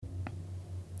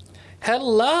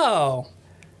Hello.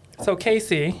 So,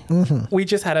 Casey, we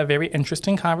just had a very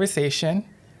interesting conversation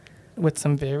with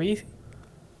some very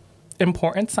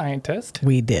important scientists.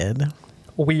 We did.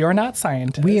 We are not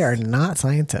scientists. We are not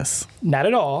scientists. Not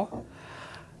at all.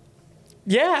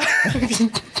 Yeah.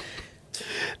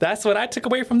 That's what I took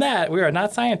away from that. We are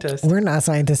not scientists. We're not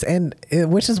scientists, and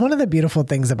which is one of the beautiful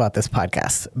things about this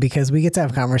podcast, because we get to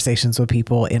have conversations with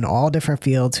people in all different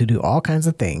fields who do all kinds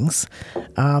of things.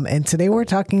 And today we're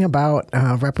talking about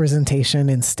representation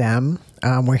in STEM.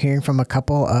 We're hearing from a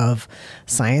couple of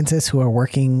scientists who are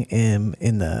working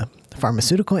in the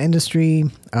pharmaceutical industry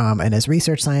and as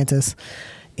research scientists,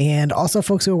 and also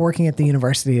folks who are working at the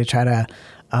university to try to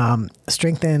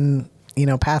strengthen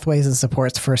pathways and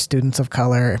supports for students of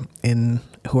color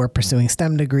who are pursuing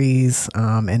STEM degrees,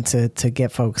 and to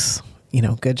get folks,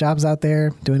 good jobs out there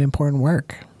doing important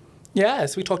work.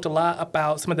 Yes, we talked a lot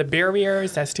about some of the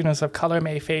barriers that students of color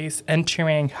may face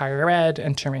entering higher ed,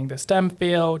 entering the STEM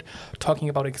field, talking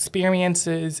about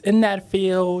experiences in that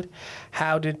field.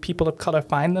 How did people of color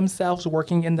find themselves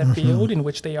working in the field in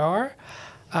which they are,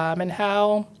 and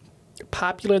how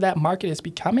popular that market is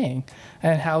becoming,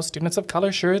 and how students of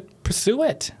color should pursue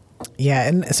it. Yeah,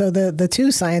 and so the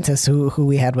two scientists who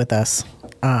we had with us,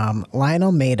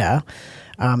 Lionel Maida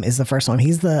is the first one.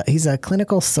 He's a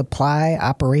clinical supply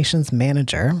operations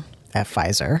manager at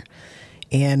Pfizer,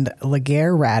 and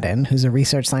Laguerre Radin, who's a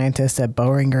research scientist at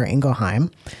Boehringer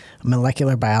Ingelheim, a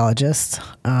molecular biologist.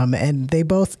 And they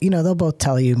both, they'll both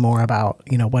tell you more about,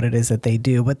 what it is that they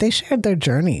do, but they shared their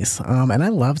journeys. And I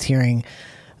loved hearing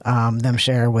them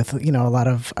share with, a lot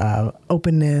of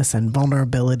openness and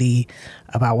vulnerability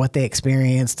about what they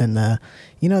experienced. And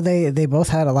they both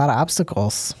had a lot of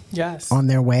obstacles on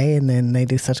their way. And then they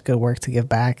do such good work to give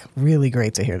back. Really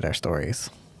great to hear their stories.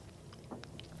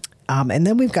 And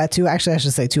then we've got two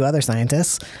other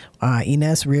scientists,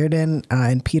 Ines Reardon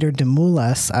and Peter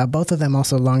Demoulas, both of them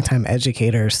also longtime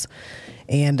educators.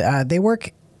 And they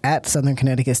work at Southern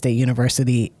Connecticut State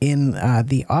University in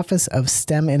the Office of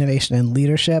STEM Innovation and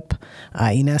Leadership.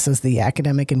 Ines is the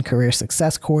Academic and Career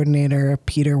Success Coordinator.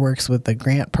 Peter works with the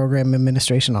Grant Program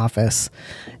Administration Office.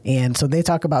 And so they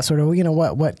talk about sort of,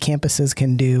 what campuses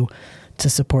can do to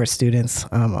support students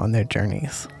on their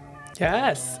journeys.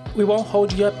 Yes, we won't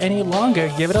hold you up any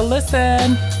longer. Give it a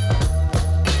listen.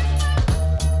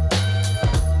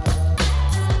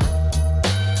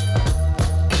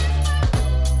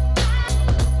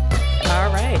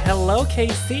 Hello,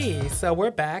 KC. So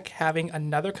we're back having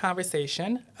another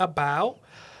conversation about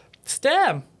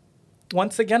STEM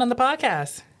once again on the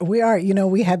podcast. We are,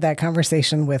 we had that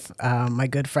conversation with my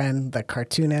good friend, the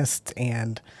cartoonist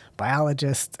and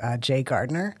biologist, Jay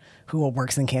Gardner, who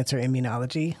works in cancer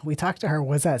immunology. We talked to her,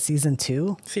 was that season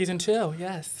 2? Season 2,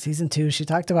 yes. Season 2. She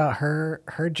talked about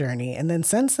her journey. And then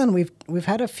since then, we've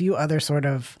had a few other sort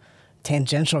of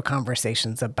tangential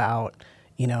conversations about,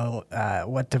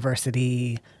 what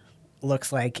diversity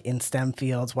looks like in STEM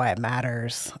fields, why it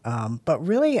matters. But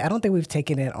really, I don't think we've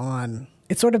taken it on.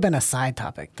 It's sort of been a side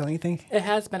topic, don't you think? It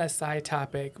has been a side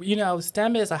topic.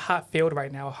 STEM is a hot field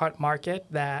right now, a hot market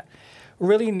that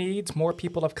really needs more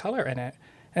people of color in it.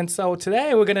 And so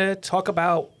today we're going to talk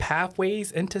about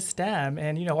pathways into STEM.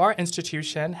 And, our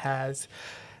institution has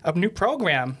a new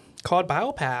program called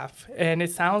BioPath, and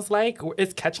it sounds like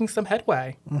it's catching some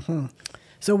headway. Mm-hmm.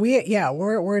 So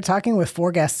we're talking with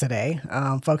 4 guests today,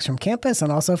 folks from campus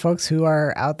and also folks who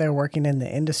are out there working in the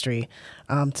industry,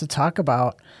 to talk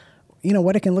about,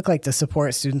 what it can look like to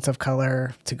support students of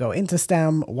color to go into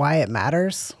STEM, why it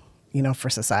matters,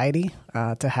 for society,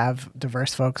 to have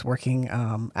diverse folks working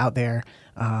out there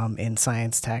in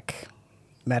science, tech,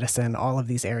 medicine, all of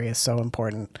these areas so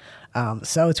important.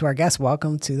 So to our guests,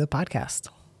 welcome to the podcast.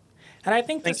 And I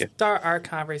think to start our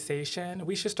conversation,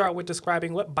 we should start with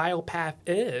describing what BioPath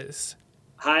is.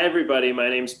 Hi, everybody. My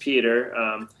name's Peter.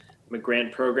 I'm a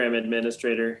grant program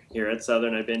administrator here at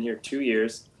Southern. I've been here 2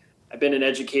 years. I've been in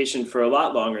education for a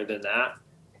lot longer than that.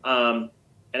 And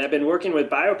I've been working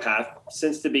with BioPath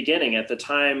since the beginning. At the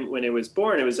time when it was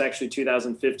born, it was actually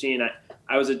 2015.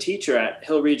 I was a teacher at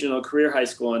Hill Regional Career High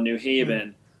School in New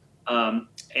Haven.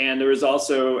 And there was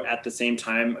also, at the same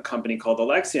time, a company called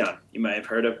Alexion. You might have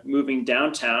heard of, moving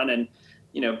downtown and,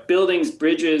 buildings,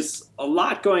 bridges, a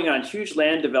lot going on, huge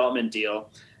land development deal.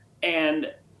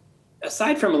 And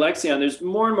aside from Alexion, there's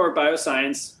more and more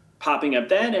bioscience popping up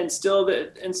then and still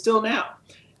now.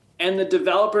 And the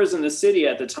developers in the city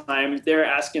at the time, they're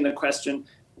asking the question,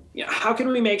 how can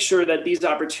we make sure that these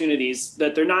opportunities,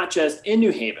 that they're not just in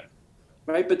New Haven,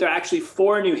 right, but they're actually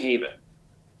for New Haven?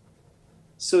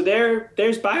 So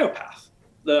there's BioPath,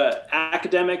 the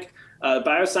academic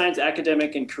bioscience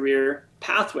academic and career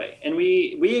pathway. And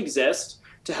we exist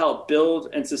to help build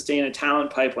and sustain a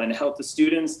talent pipeline to help the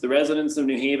students, the residents of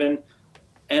New Haven,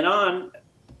 and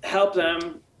help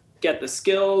them get the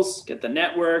skills, get the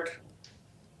network,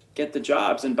 get the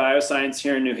jobs in bioscience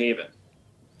here in New Haven.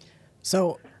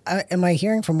 So am I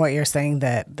hearing from what you're saying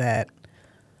that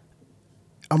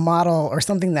a model or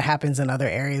something that happens in other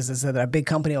areas is that a big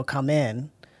company will come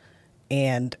in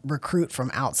and recruit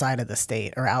from outside of the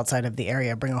state or outside of the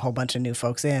area, bring a whole bunch of new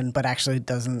folks in, but actually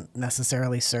doesn't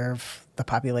necessarily serve the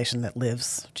population that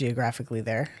lives geographically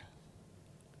there?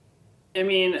 I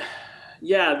mean,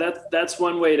 yeah, that's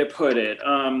one way to put it.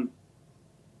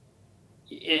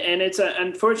 And it's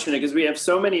unfortunate because we have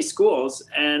so many schools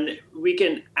and we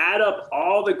can add up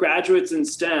all the graduates in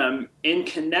STEM in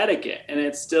Connecticut and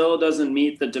it still doesn't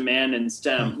meet the demand in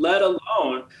STEM, let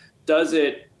alone does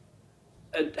it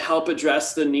help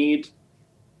address the need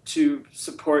to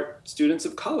support students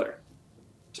of color,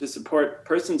 to support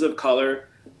persons of color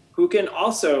who can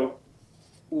also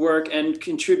work and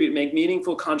contribute, make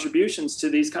meaningful contributions to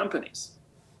these companies.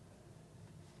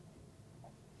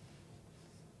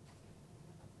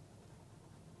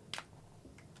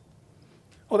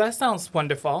 Well, that sounds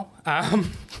wonderful. Yeah,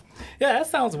 that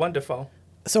sounds wonderful.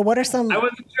 So what are some... I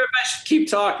wasn't sure if I should keep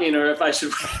talking or if I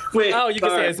should wait. Oh, you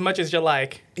can say as much as you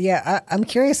like. Yeah, I'm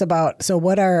curious about, so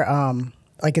what are,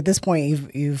 like at this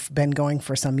point, you've been going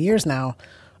for some years now.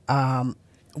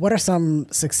 What are some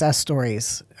success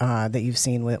stories that you've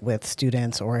seen with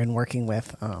students or in working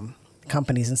with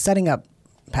companies and setting up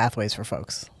pathways for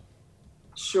folks?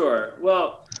 Sure.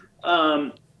 Well,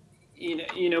 so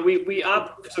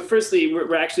firstly,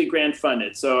 we're actually grant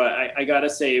funded. So I got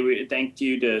to say, thank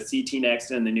you to CT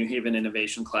Next and the New Haven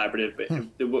Innovation Collaborative.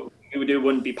 What we would do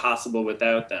wouldn't be possible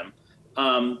without them.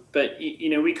 But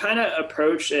we kind of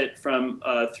approach it from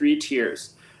 3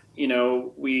 tiers.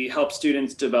 We help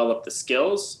students develop the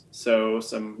skills, so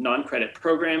some non-credit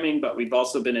programming, but we've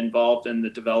also been involved in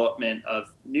the development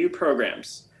of new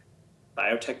programs,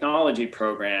 biotechnology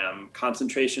program,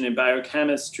 concentration in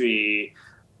biochemistry,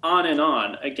 on and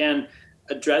on, again,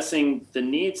 addressing the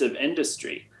needs of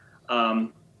industry.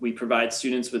 We provide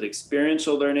students with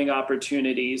experiential learning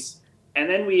opportunities, and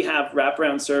then we have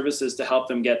wraparound services to help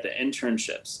them get the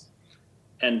internships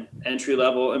and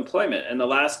entry-level employment. And the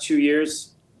last 2 years,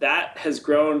 that has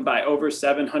grown by over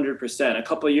 700%. A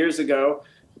couple of years ago,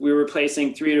 we were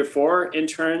placing 3 to 4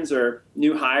 interns or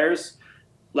new hires.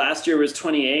 Last year was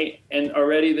 28, and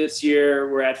already this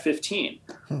year we're at 15.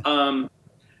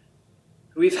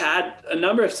 We've had a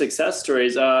number of success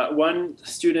stories. One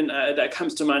student that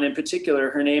comes to mind in particular,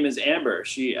 her name is Amber.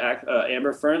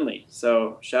 Amber Fernley.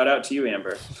 So shout out to you,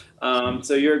 Amber.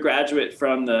 So you're a graduate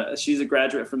she's a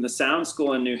graduate from the Sound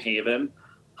School in New Haven.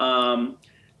 And,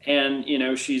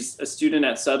 she's a student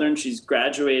at Southern. She's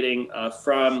graduating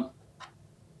from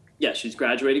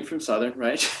Southern,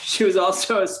 right? She was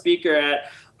also a speaker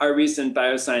at our recent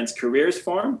Bioscience Careers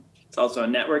Forum. It's also a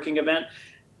networking event.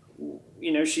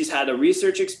 She's had a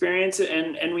research experience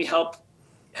and we helped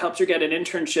her get an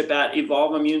internship at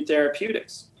Evolve Immune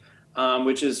Therapeutics,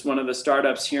 which is one of the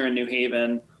startups here in New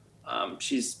Haven.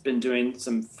 She's been doing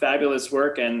some fabulous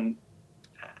work and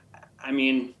I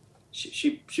mean,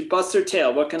 she busts her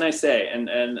tail. What can I say? And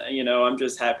I'm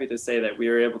just happy to say that we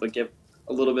were able to give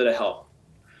a little bit of help.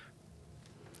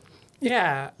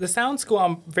 Yeah, the Sound School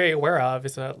I'm very aware of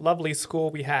is a lovely school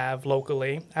we have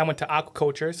locally. I went to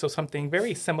aquaculture, so something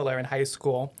very similar in high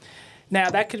school.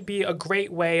 Now, that could be a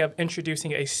great way of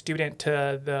introducing a student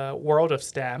to the world of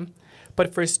STEM.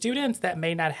 But for students that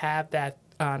may not have that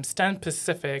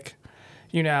STEM-specific,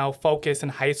 focus in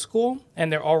high school,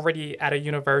 and they're already at a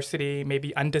university,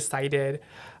 maybe undecided,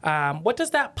 what does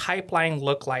that pipeline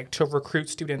look like to recruit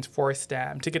students for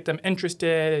STEM, to get them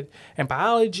interested in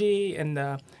biology and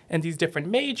these different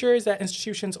majors that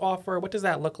institutions offer? What does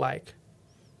that look like?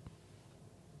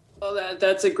 Well,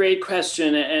 that's a great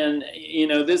question. And,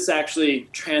 this actually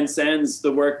transcends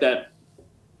the work that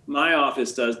my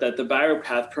office does, that the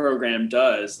BioPath program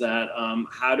does, that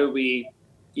how do we,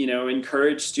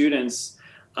 encourage students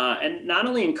and not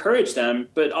only encourage them,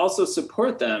 but also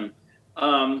support them.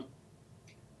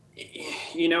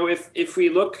 If we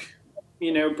look,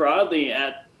 broadly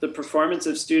at the performance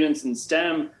of students in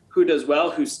STEM, who does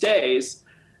well, who stays,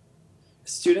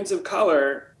 students of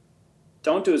color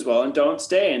don't do as well and don't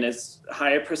stay in as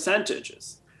higher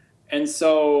percentages. And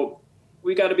so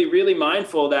we got to be really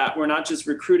mindful that we're not just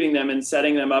recruiting them and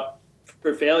setting them up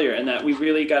for failure, and that we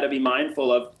really got to be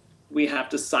mindful of we have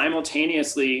to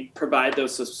simultaneously provide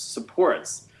those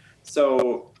supports.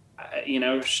 So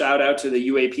shout out to the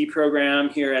UAP program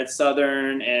here at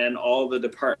Southern and all the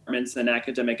departments and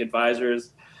academic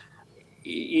advisors.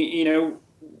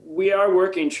 We are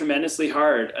working tremendously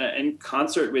hard in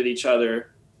concert with each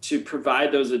other to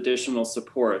provide those additional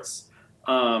supports.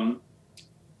 One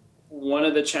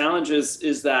of the challenges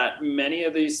is that many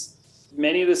of the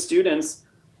students,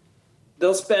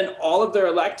 they'll spend all of their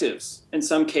electives in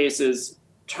some cases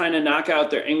trying to knock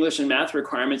out their English and math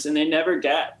requirements, and they never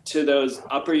get to those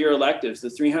upper year electives, the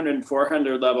 300 and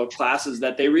 400 level classes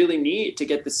that they really need to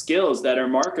get the skills that are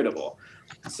marketable.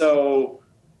 So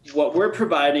what we're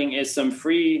providing is some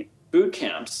free boot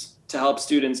camps to help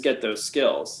students get those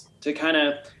skills, it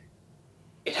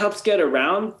helps get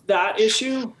around that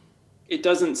issue. It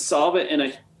doesn't solve it in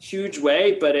a huge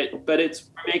way, but it's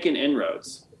making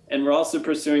inroads, and we're also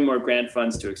pursuing more grant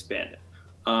funds to expand it.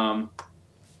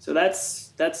 So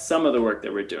that's some of the work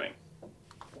that we're doing.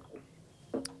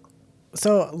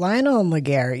 So Lionel and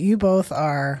Laguerre, you both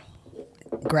are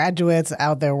graduates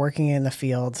out there working in the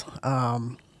field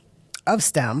of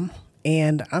STEM,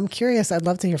 and I'm curious, I'd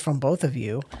love to hear from both of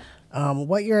you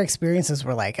what your experiences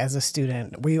were like as a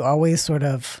student. Were you always sort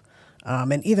of,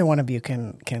 and either one of you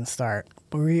can start,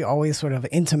 were you always sort of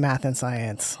into math and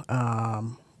science?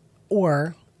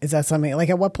 Or is that something,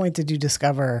 like at what point did you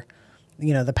discover,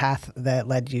 the path that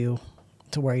led you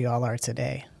to where you all are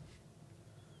today?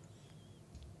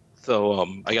 So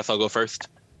I guess I'll go first.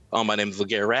 My name is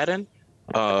Laguerre Radin.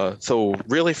 So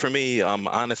really for me,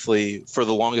 honestly, for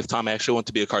the longest time, I actually want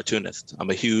to be a cartoonist. I'm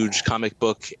a huge comic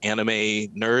book anime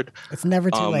nerd. It's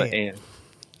never too late.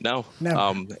 No.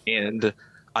 Never. And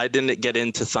I didn't get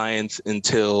into science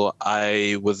until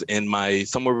I was in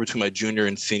somewhere between my junior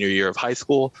and senior year of high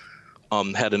school.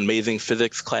 Had an amazing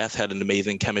physics class, had an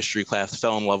amazing chemistry class,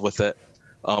 fell in love with it.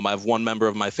 I have one member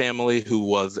of my family who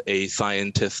was a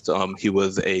scientist. He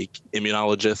was a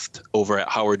immunologist over at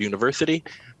Howard University,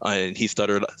 and he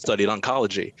studied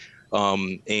oncology.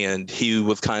 And he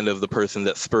was kind of the person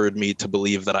that spurred me to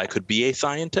believe that I could be a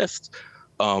scientist.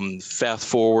 Fast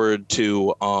forward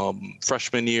to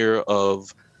freshman year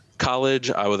of college,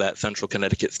 I was at Central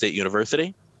Connecticut State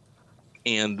University.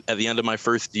 And at the end of my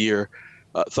first year,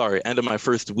 end of my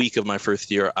first week of my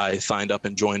first year, I signed up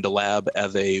and joined a lab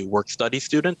as a work study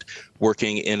student,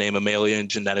 working in a mammalian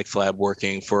genetics lab,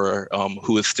 working for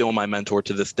who is still my mentor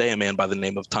to this day, a man by the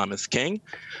name of Thomas King.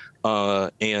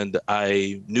 And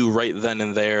I knew right then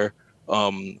and there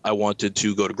I wanted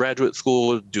to go to graduate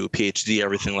school, do a PhD,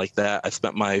 everything like that. I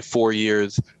spent my 4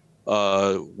 years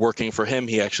working for him.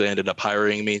 He actually ended up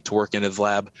hiring me to work in his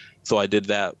lab. So I did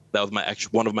that. That was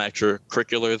one of my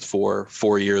extracurriculars for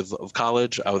 4 years of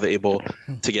college. I was able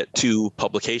to get 2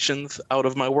 publications out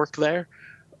of my work there.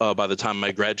 By the time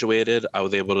I graduated, I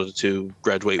was able to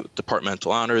graduate with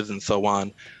departmental honors and so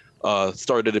on.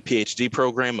 Started a PhD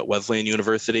program at Wesleyan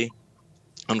University.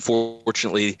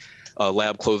 Unfortunately,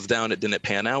 lab closed down. It didn't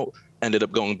pan out. Ended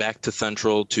up going back to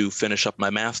Central to finish up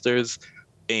my master's,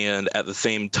 and at the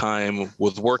same time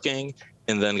was working,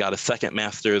 and then got a second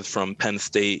master's from Penn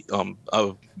State,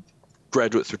 a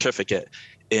graduate certificate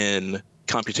in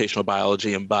computational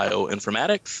biology and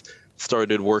bioinformatics.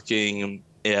 Started working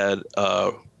at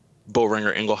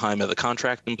Boehringer Ingelheim as a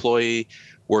contract employee,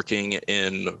 working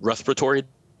in respiratory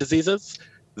diseases.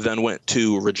 Then went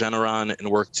to Regeneron and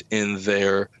worked in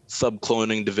their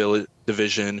subcloning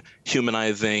division,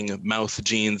 humanizing mouse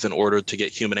genes in order to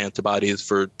get human antibodies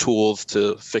for tools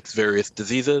to fix various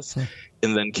diseases.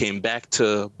 And then came back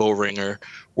to Boehringer,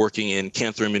 working in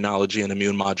cancer immunology and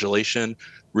immune modulation,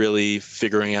 really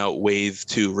figuring out ways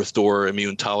to restore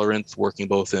immune tolerance, working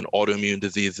both in autoimmune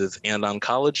diseases and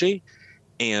oncology,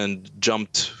 and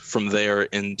jumped from there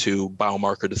into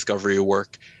biomarker discovery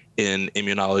work in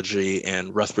immunology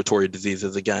and respiratory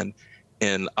diseases again.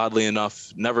 And oddly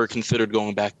enough, never considered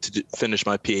going back to finish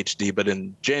my PhD, but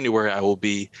in January, I will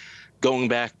be going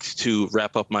back to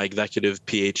wrap up my executive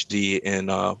PhD in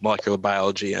molecular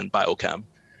biology and biochem.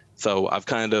 So I've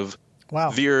kind of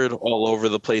veered all over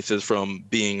the places, from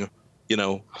being,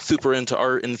 super into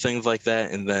art and things like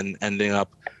that, and then ending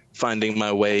up finding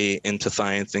my way into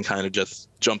science and kind of just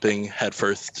jumping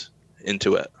headfirst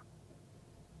into it.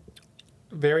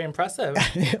 Very impressive.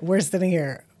 We're sitting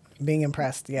here being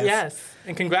impressed. Yes. Yes.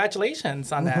 And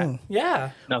congratulations on that.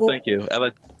 Yeah. No, thank you. I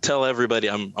would tell everybody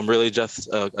I'm really just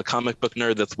a comic book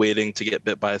nerd that's waiting to get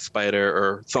bit by a spider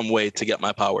or some way to get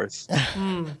my powers.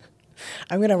 I'm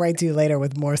going to write to you later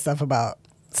with more stuff about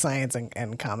science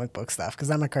and comic book stuff, because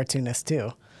I'm a cartoonist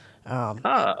too.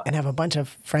 And have a bunch of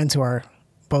friends who are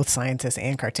both scientists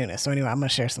and cartoonists. So anyway, I'm going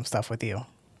to share some stuff with you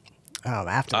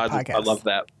after the podcast. I love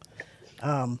that.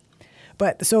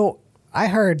 But so I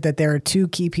heard that there are two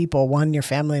key people. One, your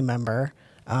family member,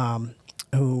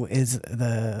 who was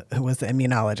the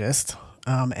immunologist,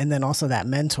 and then also that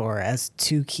mentor as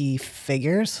two key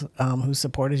figures who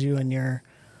supported you in your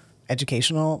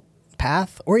educational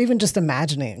path, or even just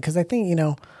imagining. Because I think,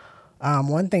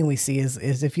 one thing we see is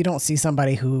if you don't see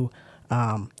somebody who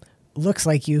looks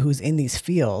like you, who's in these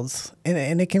fields,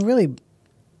 and it can really,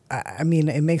 I mean,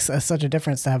 it makes such a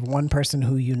difference to have one person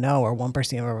who you know or one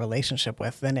person you have a relationship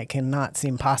with, then it cannot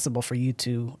seem possible for you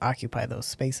to occupy those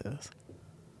spaces.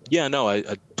 Yeah, no, I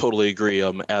totally agree.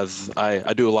 As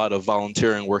I do a lot of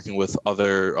volunteering, working with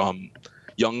other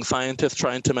young scientists,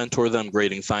 trying to mentor them,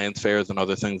 grading science fairs and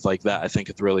other things like that. I think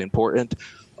it's really important.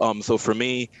 So for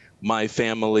me, my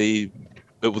family,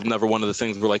 it was never one of the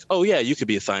things we're like, oh yeah, you could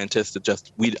be a scientist.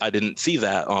 I didn't see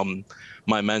that.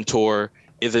 My mentor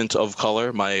isn't of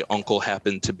color. My uncle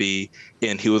happened to be,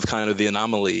 and he was kind of the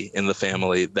anomaly in the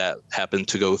family that happened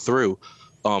to go through.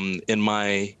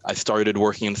 I started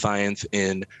working in science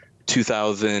in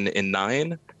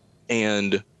 2009,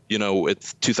 and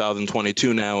it's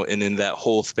 2022 now, and in that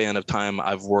whole span of time,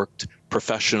 I've worked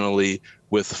professionally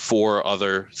with 4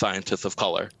 other scientists of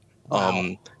color.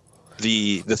 Wow.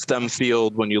 The STEM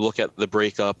field, when you look at the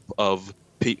breakup of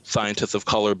scientists of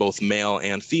color, both male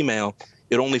and female,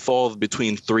 it only falls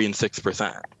between 3 and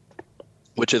 6%,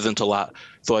 which isn't a lot.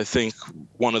 So I think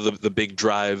one of the big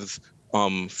drives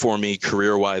for me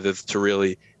career-wise is to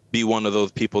really be one of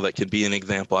those people that can be an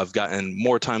example. I've gotten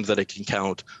more times that I can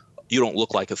count, you don't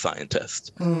look like a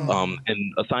scientist.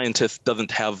 And a scientist doesn't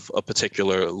have a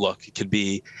particular look. It could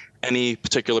be any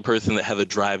particular person that has a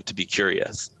drive to be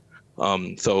curious.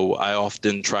 So I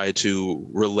often try to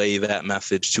relay that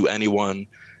message to anyone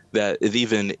that is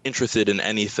even interested in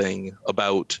anything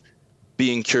about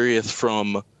being curious,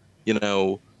 from,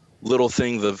 little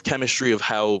things of chemistry, of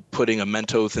how putting a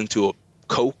Mentos into a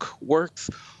Coke works,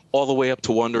 all the way up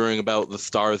to wondering about the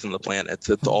stars and the planets.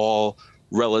 It's all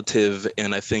relative,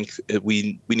 and I think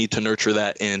we need to nurture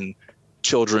that in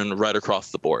children right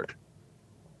across the board.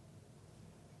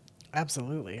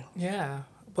 Absolutely. Yeah.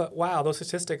 But wow, those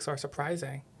statistics are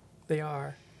surprising. They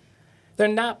are. They're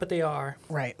not, but they are.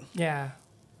 Right. Yeah.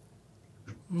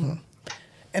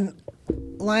 And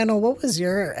Lionel, what was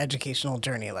your educational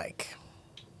journey like?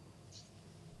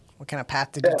 What kind of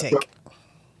path did you take?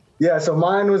 So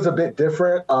mine was a bit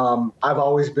different. I've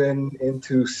always been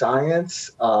into science.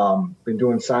 Been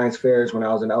doing science fairs when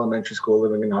I was in elementary school,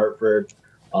 living in Hartford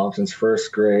since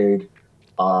first grade.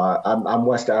 I'm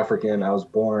West African. I was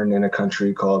born in a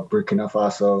country called Burkina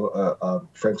Faso, a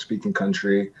French-speaking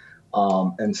country.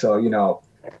 And so,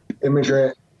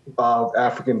 immigrant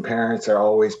African parents are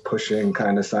always pushing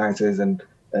kind of sciences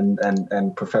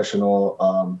and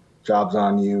professional jobs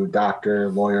on you,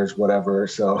 doctor, lawyers, whatever.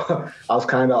 So I was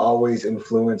kind of always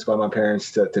influenced by my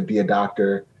parents to be a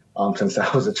doctor since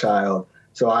I was a child.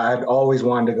 So I had always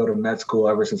wanted to go to med school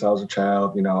ever since I was a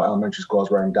child. Elementary school, I was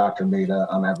wearing Dr. Maida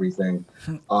on everything.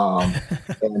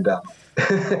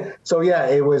 So yeah,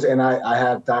 it was, and I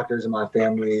had doctors in my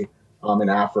family in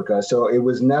Africa. So it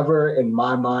was never in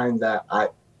my mind that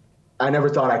I never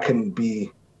thought I couldn't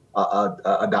be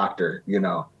a doctor,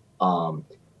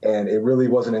 and it really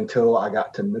wasn't until I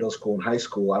got to middle school and high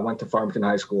school. I went to Farmington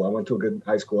High School. I went to a good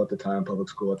high school at the time, public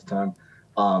school at the time.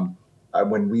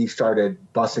 When we started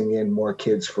busing in more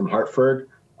kids from Hartford,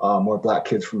 more Black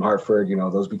kids from Hartford,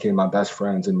 those became my best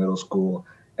friends in middle school.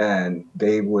 And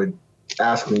they would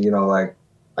ask me, like,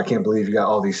 I can't believe you got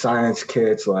all these science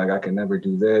kits. Like, I can never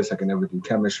do this. I can never do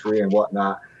chemistry and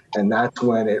whatnot. And that's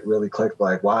when it really clicked,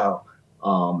 like, wow,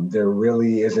 there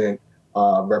really isn't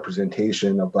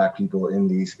representation of Black people in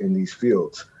these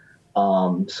fields.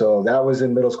 So that was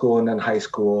in middle school and then high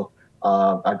school.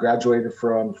 I graduated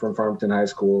from Farmington High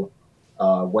School,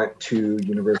 went to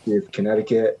University of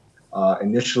Connecticut,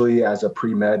 initially as a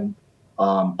pre-med,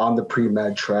 on the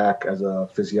pre-med track as a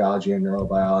physiology and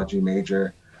neurobiology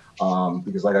major,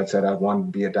 because like I said, I wanted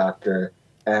to be a doctor.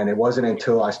 And it wasn't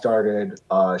until I started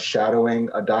shadowing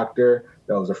a doctor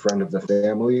that was a friend of the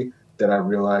family that I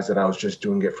realized that I was just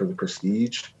doing it for the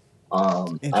prestige.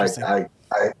 I'd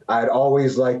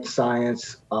always liked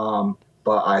science,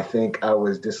 but I think I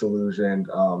was disillusioned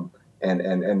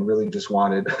and really just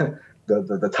wanted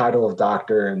the title of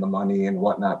doctor and the money and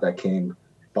whatnot that came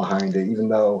behind it, even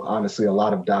though honestly a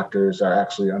lot of doctors are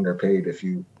actually underpaid if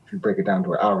you break it down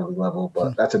to an hourly level,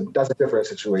 but that's a different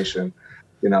situation,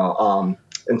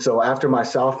 and so after my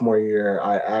sophomore year,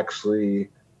 I actually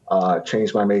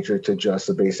changed my major to just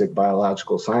a basic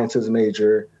biological sciences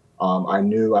major. I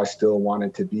knew I still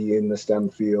wanted to be in the STEM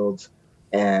fields,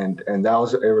 and it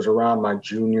was around my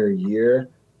junior year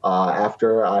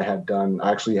After I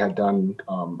actually had done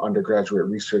undergraduate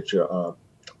research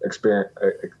experience.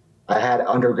 I had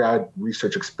undergrad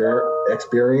research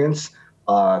experience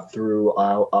through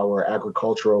our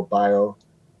agricultural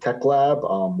biotech lab,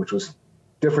 which was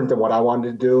different than what I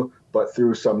wanted to do. But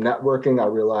through some networking, I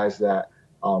realized that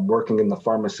working in the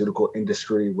pharmaceutical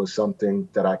industry was something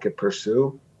that I could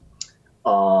pursue.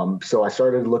 So I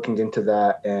started looking into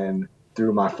that, and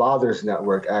through my father's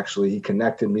network, actually, he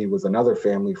connected me with another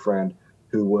family friend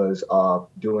who was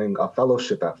doing a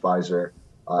fellowship at Pfizer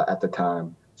at the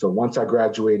time. So once I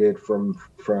graduated from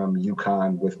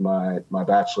UConn with my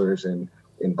bachelor's in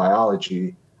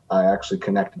biology, I actually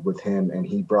connected with him, and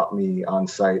he brought me on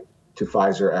site to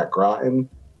Pfizer at Groton,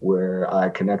 where I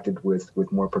connected with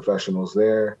more professionals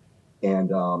there.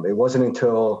 And it wasn't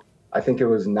until I think it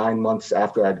was 9 months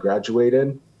after I'd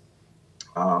graduated.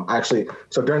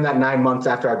 So during that 9 months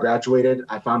after I graduated,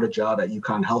 I found a job at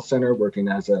UConn Health Center working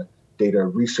as a data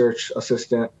research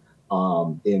assistant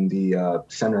in the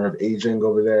Center of Aging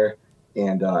over there.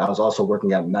 And I was also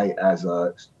working at night as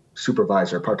a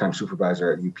part-time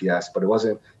supervisor at UPS. But it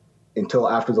wasn't until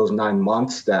after those 9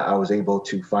 months that I was able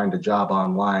to find a job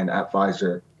online at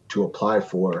Pfizer to apply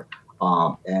for.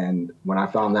 And when I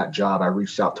found that job, I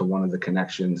reached out to one of the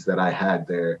connections that I had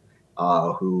there,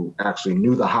 who actually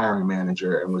knew the hiring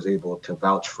manager and was able to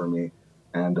vouch for me.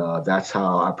 And that's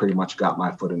how I pretty much got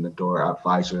my foot in the door at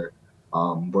Pfizer,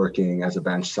 working as a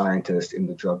bench scientist in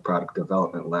the drug product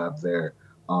development lab there,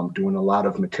 doing a lot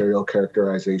of material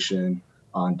characterization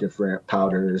on different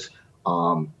powders,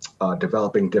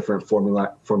 developing different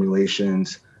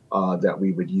formulations that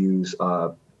we would use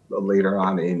later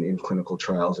on in clinical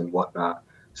trials and whatnot.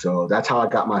 So that's how I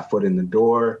got my foot in the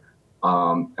door.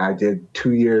 I did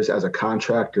 2 years as a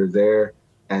contractor there,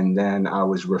 and then I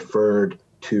was referred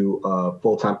to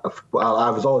full-time. Well, I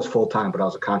was always full-time, but I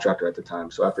was a contractor at the time.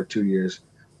 So after 2 years,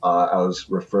 I was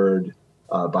referred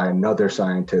by another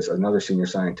senior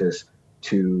scientist,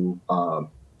 to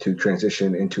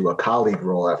transition into a colleague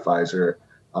role at Pfizer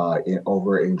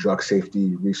over in drug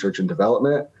safety research and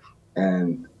development.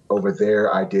 And over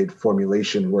there, I did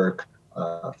formulation work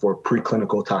for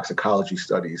preclinical toxicology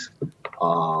studies.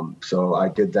 So I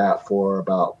did that for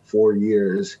about 4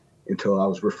 years until I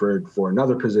was referred for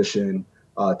another position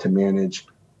to manage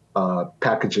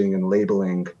packaging and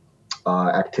labeling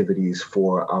activities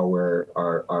for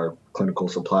our clinical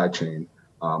supply chain.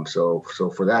 So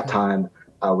for that time,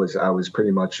 I was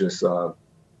pretty much just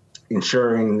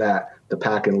ensuring that the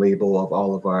pack and label of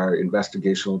all of our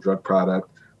investigational drug product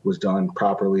was done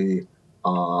properly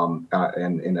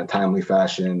and in a timely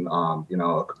fashion,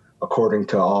 according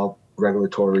to all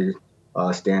regulatory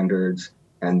standards.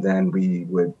 And then we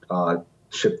would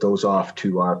ship those off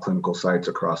to our clinical sites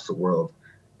across the world.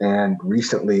 And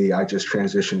recently, I just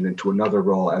transitioned into another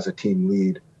role as a team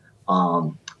lead,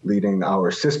 leading our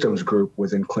systems group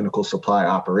within clinical supply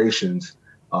operations.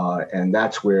 And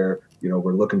that's where,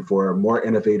 we're looking for more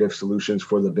innovative solutions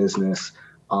for the business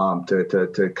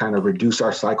to kind of reduce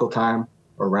our cycle time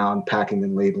around packing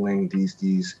and labeling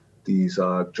these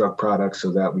drug products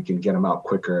so that we can get them out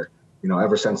quicker.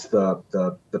 Ever since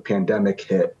the pandemic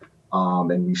hit,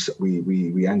 and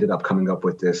we ended up coming up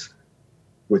with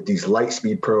these light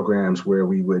speed programs where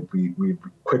we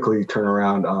quickly turn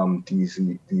around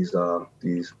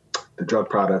the drug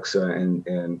products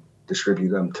and distribute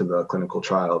them to the clinical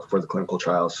trial.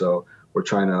 So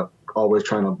we're always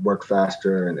trying to work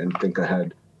faster and think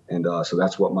ahead. And so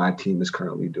that's what my team is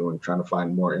currently doing, trying to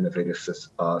find more innovative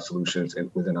solutions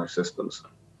within our systems.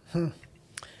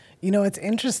 It's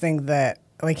interesting that,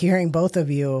 like, hearing both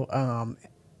of you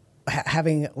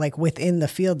having, like, within the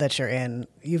field that you're in,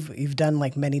 you've done,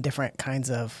 like, many different kinds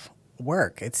of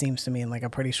work, it seems to me, in, like, a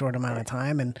pretty short amount of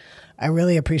time. And I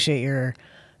really appreciate your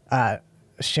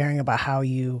sharing about how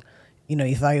you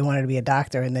thought you wanted to be a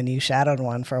doctor, and then you shadowed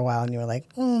one for a while, and you were like,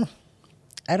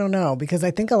 I don't know, because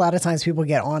I think a lot of times people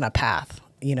get on a path,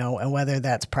 and whether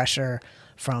that's pressure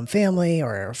from family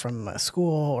or from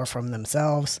school or from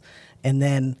themselves, and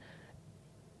then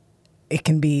it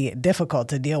can be difficult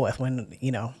to deal with when,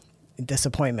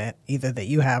 disappointment either that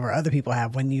you have or other people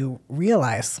have, when you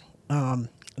realize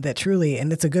that truly,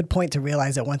 and it's a good point to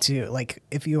realize that once you, like,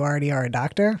 if you already are a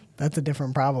doctor, that's a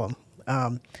different problem.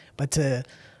 But to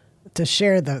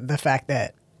share the fact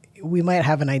that we might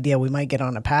have an idea, we might get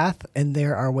on a path, and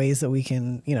there are ways that we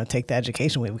can, take the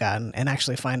education we've gotten and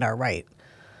actually find our right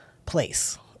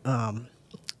place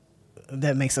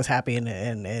that makes us happy, and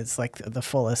it's like the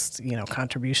fullest,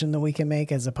 contribution that we can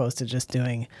make, as opposed to just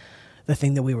doing the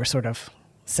thing that we were sort of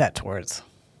set towards.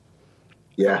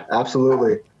 Yeah,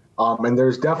 absolutely. And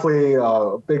there's definitely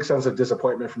a big sense of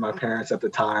disappointment from my parents at the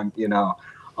time.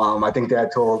 I think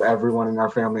Dad told everyone in our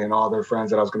family and all their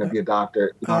friends that I was going to be a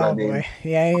doctor. You know what I mean? Boy.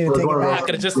 Yeah, you need to take it I back.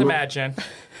 could just imagine.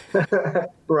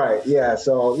 Right. Yeah.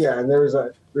 So yeah, and there's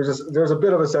a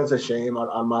bit of a sense of shame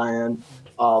on my end,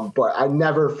 but I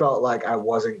never felt like I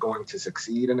wasn't going to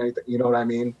succeed in anything. You know what I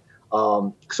mean?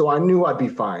 So I knew I'd be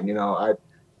fine.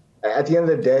 At the end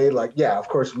of the day, like, yeah, of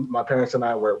course, my parents and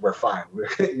I we're fine.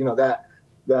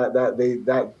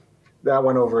 That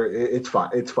went over. It's fine.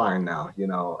 It's fine now.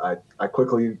 I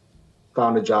quickly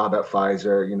found a job at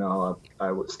Pfizer.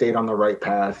 I stayed on the right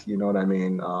path. You know what I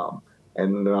mean?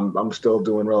 And I'm still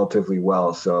doing relatively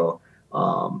well. So,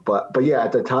 but yeah,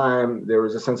 at the time there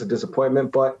was a sense of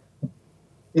disappointment. But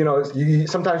you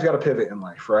sometimes you got to pivot in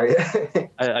life, right?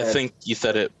 I think you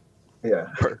said it. Yeah.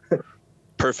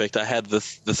 Perfect. I had the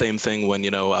same thing when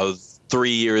I was 3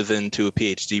 years into a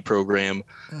PhD program,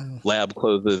 lab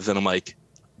closes, and I'm like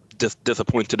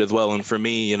disappointed as well. And for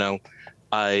me,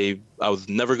 I was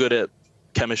never good at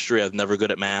chemistry. I was never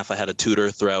good at math. I had a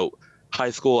tutor throughout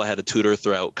high school. I had a tutor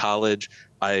throughout college.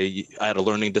 I had a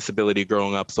learning disability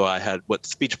growing up, so I had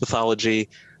speech pathology.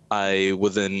 I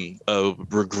was in a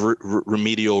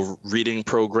remedial reading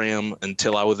program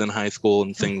until I was in high school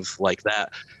and things like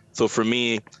that. So for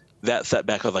me, that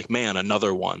setback, I was like, man,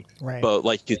 another one. Right. But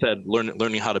like you said,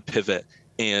 learning how to pivot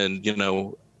and,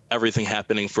 everything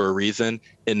happening for a reason.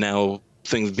 And now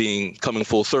things coming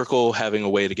full circle, having a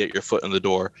way to get your foot in the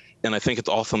door. And I think it's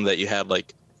awesome that you had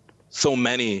so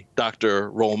many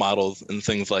doctor role models and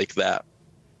things like that.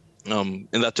 And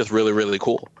that's just really, really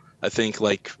cool. I think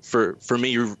for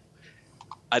me,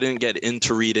 I didn't get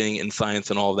into reading and science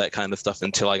and all of that kind of stuff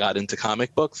until I got into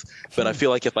comic books. But I feel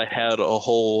like if I had a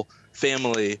whole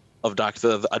family of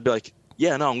doctors, I'd be like,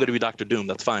 yeah, no, I'm going to be Dr. Doom.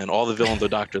 That's fine. All the villains are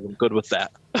doctors. I'm good with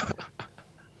that.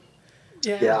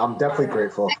 Yeah, I'm definitely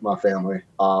grateful for my family.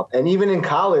 And even in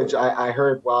college, I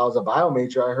heard while I was a bio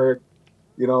major, I heard,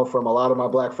 from a lot of my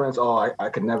Black friends, I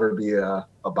could never be a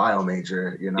bio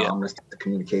major. I'm going to stick to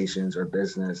communications or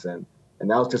business. And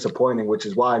that was disappointing, which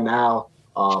is why now,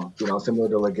 similar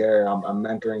to Laguerre, I'm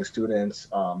mentoring students.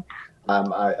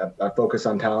 I focus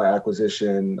on talent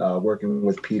acquisition, working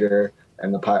with Peter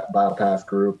and the BioPath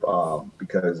group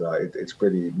because it's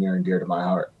pretty near and dear to my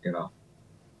heart,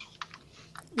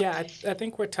 Yeah, I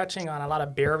think we're touching on a lot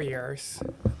of barriers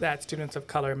that students of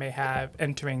color may have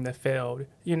entering the field,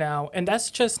 and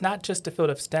that's not just the field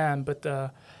of STEM, but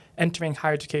the entering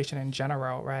higher education in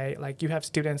general, right? Like you have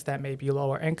students that may be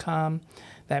lower income,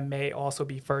 that may also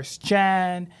be first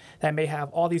gen, that may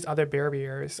have all these other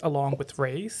barriers along with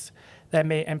race that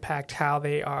may impact how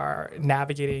they are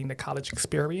navigating the college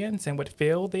experience and what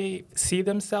field they see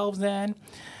themselves in,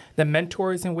 the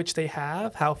mentors in which they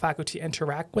have, how faculty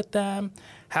interact with them,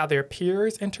 how their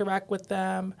peers interact with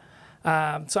them.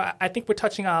 So I think we're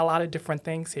touching on a lot of different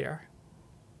things here.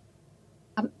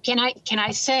 Can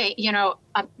I say,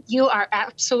 you are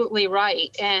absolutely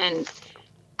right. And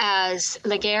as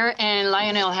Laguerre and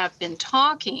Lionel have been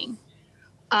talking,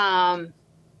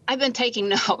 I've been taking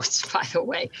notes, by the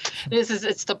way.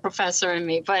 It's the professor in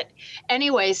me. But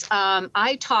anyways,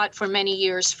 I taught for many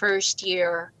years first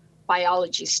year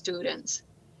biology students.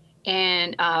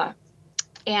 And I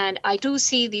do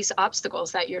see these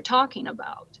obstacles that you're talking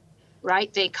about,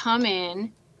 right? They come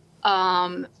in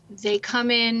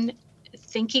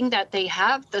thinking that they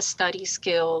have the study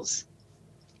skills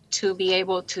to be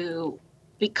able to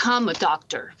become a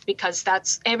doctor, because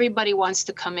everybody wants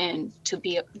to come in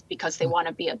because they want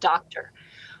to be a doctor.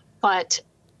 But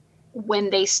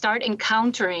when they start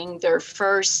encountering their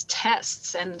first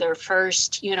tests and their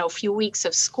first, few weeks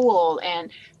of school,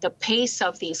 and the pace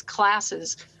of these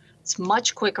classes, it's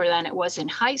much quicker than it was in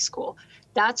high school.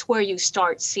 That's where you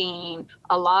start seeing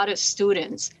a lot of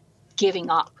students giving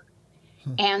up.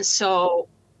 And so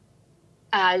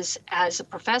as a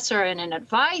professor and an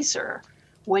advisor,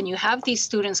 when you have these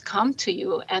students come to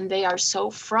you and they are so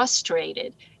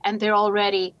frustrated and they're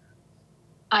already,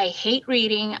 I hate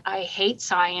reading, I hate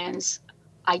science,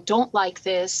 I don't like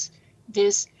this,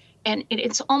 and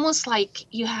it's almost like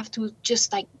you have to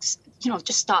just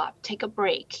just stop, take a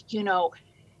break.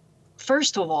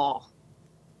 First of all,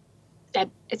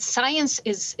 science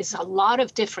is a lot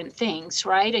of different things,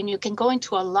 right? And you can go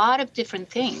into a lot of different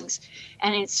things.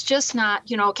 And it's just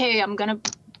not, okay, I'm going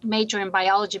to major in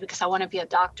biology because I want to be a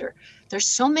doctor. There's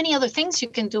so many other things you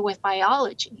can do with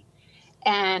biology.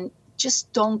 And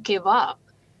just don't give up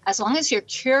as long as you're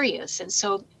curious. And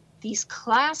so these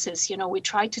classes, we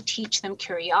try to teach them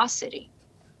curiosity,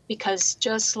 because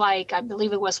just like I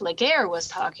believe it was Laguerre was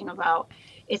talking about,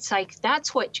 It's like,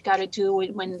 that's what you got to do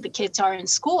when the kids are in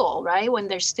school, right? When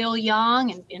they're still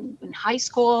young and in high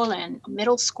school and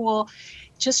middle school,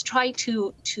 just try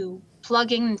to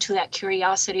plug into that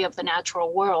curiosity of the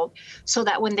natural world, so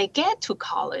that when they get to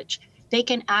college, they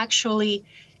can actually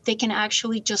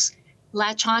just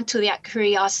latch on to that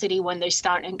curiosity when they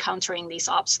start encountering these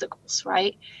obstacles,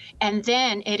 right? And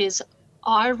then it is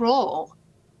our role,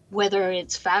 whether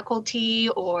it's faculty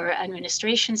or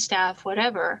administration staff,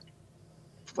 whatever,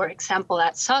 for example,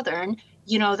 at Southern,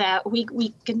 that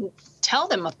we can tell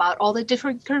them about all the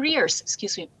different careers,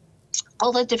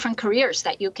 all the different careers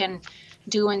that you can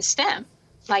do in STEM.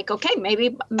 Like, okay,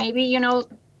 maybe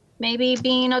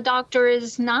being a doctor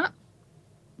is not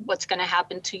what's going to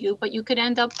happen to you, but you could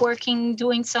end up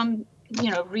doing some,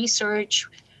 research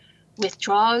with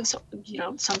drugs,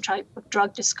 some type of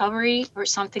drug discovery or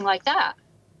something like that.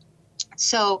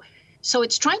 So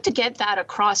it's trying to get that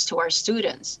across to our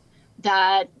students,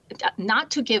 that not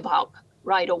to give up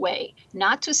right away,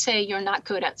 not to say you're not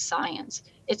good at science.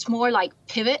 It's more like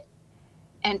pivot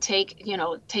and take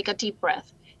a deep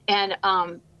breath. And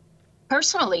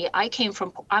personally,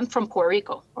 I'm from Puerto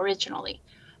Rico originally.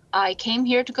 I came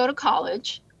here to go to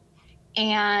college,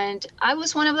 and I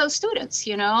was one of those students.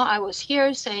 I was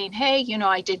here saying, hey,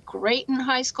 I did great in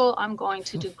high school. I'm going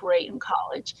to do great in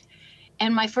college.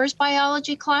 And my first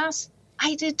biology class,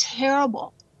 I did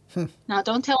terrible. Now,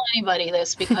 don't tell anybody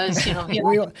this, because, we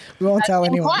won't tell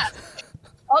anyone.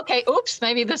 Okay, oops,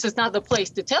 maybe this is not the place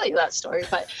to tell you that story.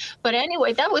 But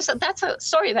anyway, that's a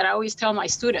story that I always tell my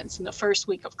students in the first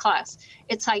week of class.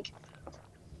 It's like,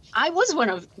 I was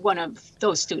one of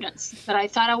those students that I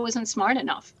thought I wasn't smart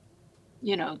enough,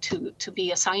 to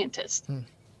be a scientist.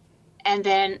 And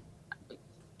then,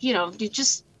 you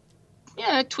just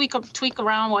tweak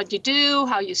around what you do,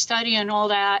 how you study and all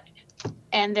that.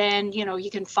 And then, you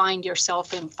can find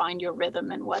yourself and find your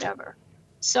rhythm and whatever.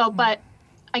 So, but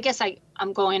I guess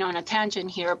I'm going on a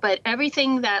tangent here, but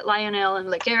everything that Lionel and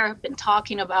Laguerre have been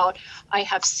talking about, I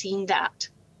have seen that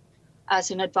as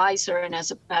an advisor and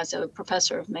as a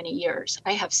professor of many years.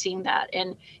 I have seen that.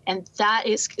 And that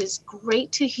is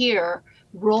great to hear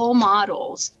role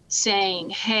models saying,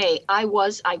 hey, I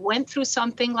went through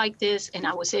something like this and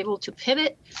I was able to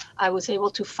pivot. I was able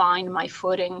to find my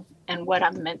footing and what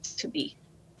I'm meant to be,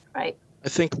 right? I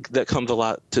think that comes a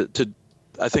lot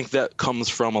I think that comes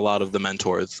from a lot of the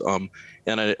mentors.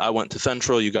 And I went to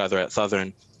Central, you guys are at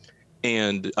Southern.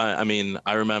 And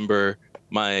I remember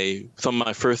some of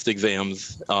my first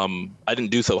exams, I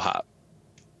didn't do so hot.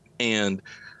 And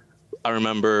I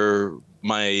remember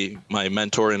my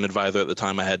mentor and advisor at the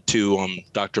time, I had two,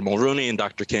 Dr. Mulrooney and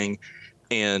Dr. King,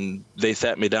 and they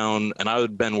sat me down, and I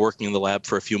had been working in the lab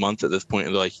for a few months at this point,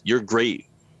 and they're like, you're great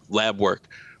lab work,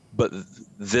 but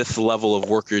this level of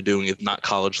work you're doing is not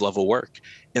college level work.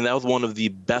 And that was one of the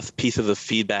best pieces of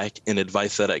feedback and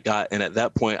advice that I got. And at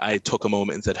that point, I took a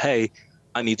moment and said, hey,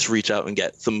 I need to reach out and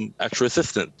get some extra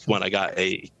assistance. When I got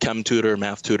a chem tutor,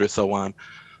 math tutor, so on.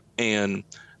 And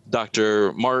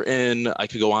Dr. Martin, I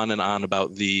could go on and on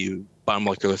about the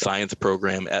biomolecular science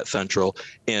program at Central,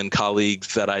 and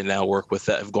colleagues that I now work with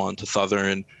that have gone to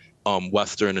Southern,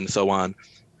 Western, and so on.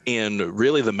 And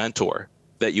really the mentor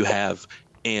that you have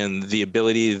and the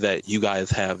ability that you guys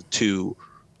have to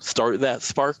start that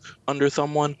spark under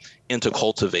someone and to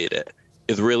cultivate it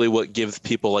is really what gives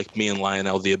people like me and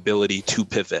Lionel the ability to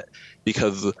pivot,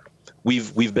 because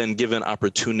we've been given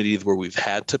opportunities where we've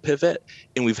had to pivot,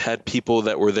 and we've had people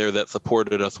that were there that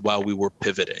supported us while we were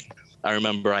pivoting. I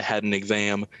remember I had an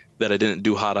exam that I didn't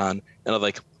do hot on, and I was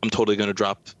like, I'm totally going to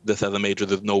drop this as a major.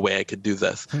 There's no way I could do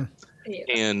this. Yeah.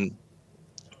 And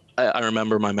I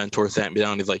remember my mentor sat me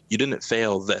down. He's like, you didn't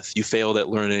fail this. You failed at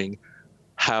learning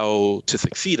how to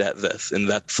succeed at this. And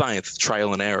that's science,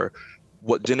 trial and error.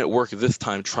 What didn't work this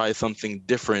time, try something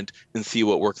different and see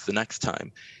what works the next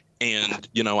time. And,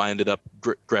 I ended up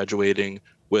graduating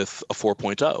with a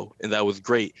 4.0, and that was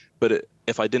great. But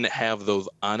if I didn't have those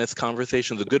honest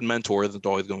conversations, a good mentor isn't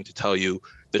always going to tell you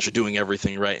that you're doing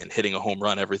everything right and hitting a home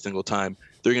run every single time.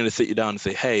 They're going to sit you down and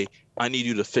say, hey, I need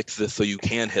you to fix this so you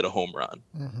can hit a home run.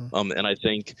 Mm-hmm. And I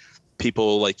think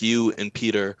people like you and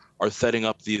Peter are setting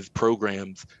up these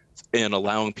programs and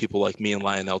allowing people like me and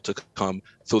Lionel to come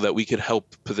so that we could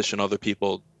help position other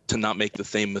people to not make the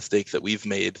same mistakes that we've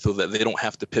made, so that they don't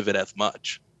have to pivot as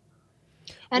much.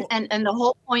 And the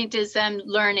whole point is them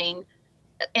learning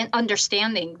and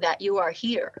understanding that you are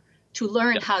here to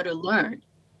learn how to learn.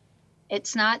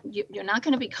 It's not, you're not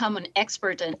going to become an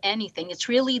expert in anything. It's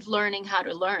really learning how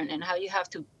to learn, and how you have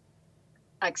to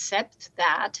accept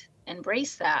that,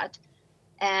 embrace that,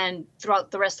 and throughout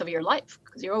the rest of your life,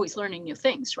 because you're always learning new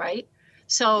things, right?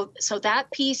 So that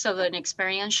piece of an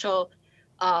experiential,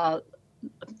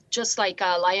 just like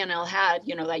Lionel had,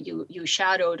 that you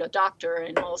shadowed a doctor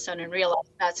and all of a sudden realized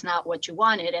that's not what you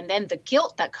wanted. And then the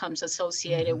guilt that comes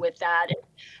associated with that, and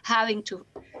having to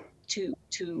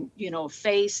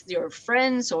face your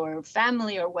friends or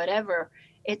family or whatever.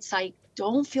 It's like,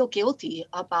 don't feel guilty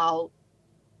about,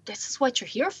 this is what you're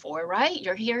here for, right?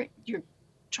 You're here, you're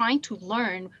trying to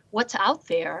learn what's out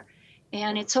there,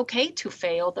 and it's okay to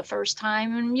fail the first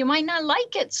time, and you might not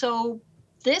like it. So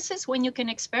this is when you can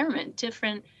experiment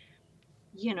different,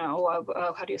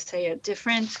 how do you say it?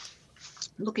 Different,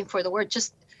 looking for the word,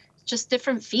 just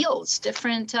different fields,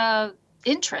 different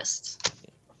interests.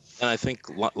 And I think,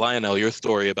 Lionel, your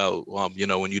story about,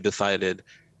 when you decided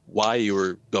why you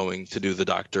were going to do the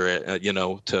doctorate,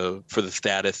 for the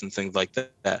status and things like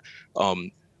that,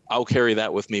 I'll carry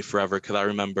that with me forever, because I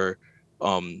remember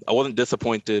I wasn't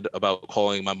disappointed about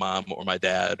calling my mom or my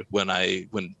dad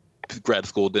when grad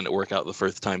school didn't work out the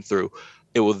first time through.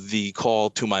 It was the call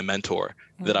to my mentor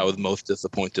that I was most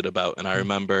disappointed about. And I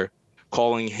remember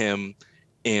calling him,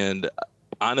 and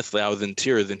honestly, I was in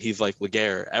tears, and he's like,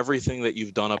 Laguerre, everything that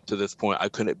you've done up to this point, I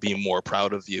couldn't be more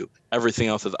proud of you. Everything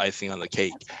else is icing on the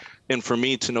cake. And for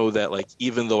me to know that, like,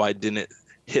 even though I didn't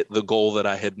hit the goal that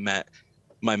I had met,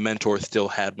 my mentor still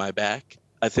had my back.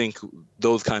 I think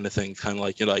those kind of things, kind of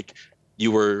like,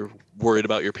 you were worried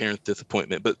about your parents'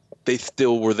 disappointment, but they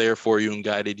still were there for you and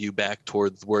guided you back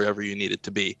towards wherever you needed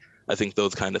to be. I think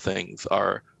those kind of things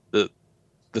are the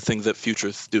things that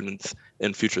future students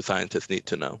and future scientists need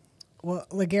to know. Well,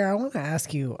 Laguerre, I want to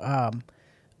ask you,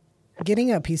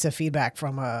 getting a piece of feedback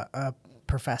from a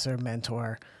professor,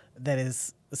 mentor, that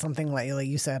is something like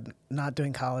you said, not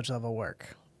doing college level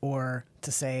work, or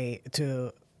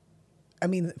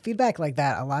feedback like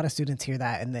that, a lot of students hear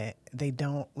that and they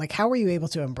don't, like, how were you able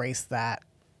to embrace that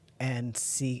and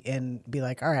see and be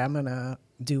like, all right, I'm going to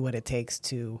do what it takes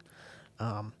to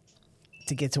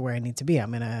get to where I need to be. I'm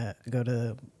going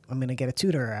to get a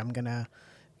tutor. I'm going to,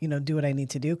 do what I need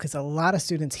to do. Because a lot of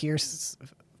students hear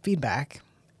feedback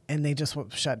and they just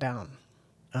shut down.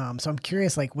 So I'm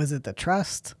curious, like, was it the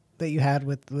trust that you had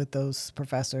with those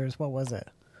professors? What was it?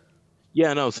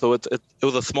 Yeah, no. So it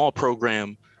was a small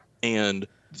program, and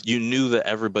you knew that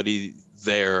everybody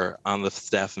there on the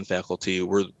staff and faculty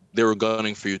were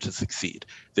gunning for you to succeed.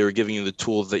 They were giving you the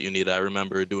tools that you needed. I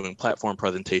remember doing platform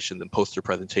presentations and poster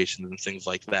presentations and things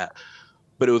like that.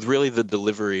 But it was really the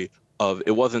delivery of,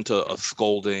 it wasn't a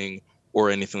scolding or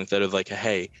anything like that. It was like,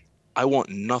 hey, I want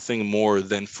nothing more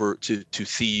than to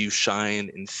see you shine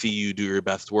and see you do your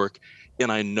best work.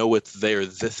 And I know it's there.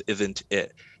 This isn't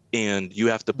it. And you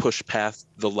have to push past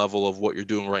the level of what you're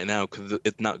doing right now, because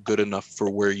it's not good enough for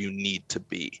where you need to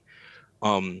be.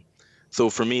 So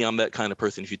for me, I'm that kind of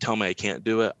person. If you tell me I can't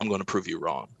do it, I'm going to prove you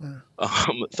wrong.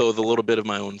 So it's a little bit of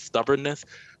my own stubbornness,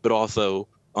 but also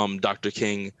Dr.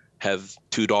 King has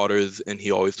 2 daughters, and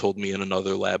he always told me and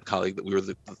another lab colleague that we were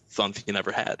the sons he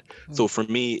never had. So for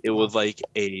me, it was like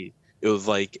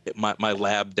my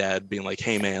lab dad being like,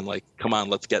 hey man, like, come on,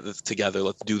 let's get this together.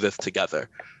 Let's do this together.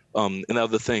 And that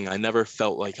was the thing. I never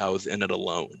felt like I was in it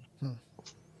alone.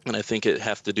 And I think it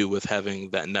has to do with having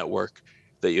that network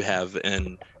that you have.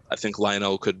 And I think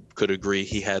Lionel could agree.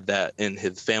 He had that in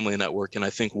his family network. And I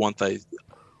think once I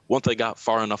got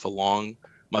far enough along,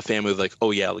 my family was like,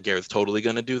 oh yeah, Laguerre's totally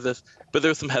going to do this. But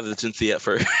there's some hesitancy at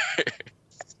first.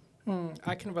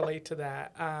 I can relate to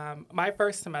that. My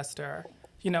first semester,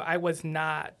 I was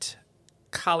not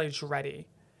college ready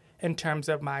in terms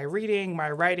of my reading,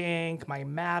 my writing, my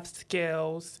math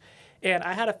skills. And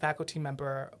I had a faculty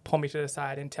member pull me to the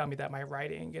side and tell me that my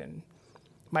writing and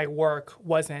my work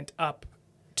wasn't up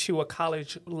to a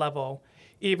college level,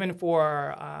 even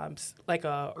for like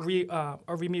a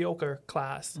mediocre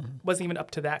class, wasn't even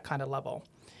up to that kind of level.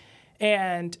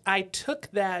 And I took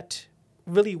that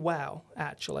really well,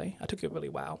 actually. I took it really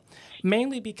well,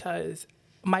 mainly because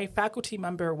my faculty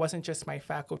member wasn't just my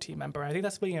faculty member. I think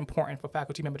that's really important for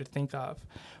faculty member to think of.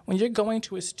 When you're going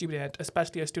to a student,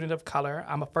 especially a student of color,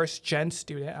 I'm a first-gen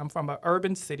student. I'm from an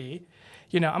urban city.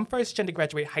 I'm first-gen to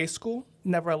graduate high school,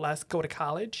 nevertheless go to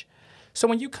college. So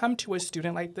when you come to a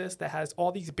student like this that has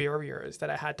all these barriers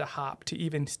that I had to hop to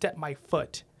even step my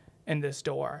foot in this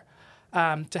door,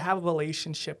 to have a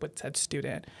relationship with said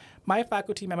student, my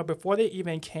faculty member, before they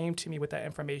even came to me with that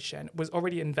information, was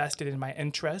already invested in my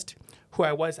interest, who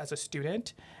I was as a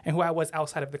student, and who I was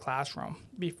outside of the classroom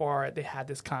before they had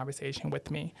this conversation with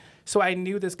me. So I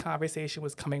knew this conversation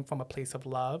was coming from a place of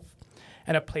love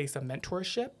and a place of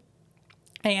mentorship.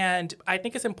 And I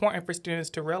think it's important for students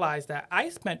to realize that I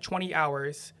spent 20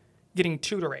 hours getting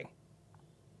tutoring.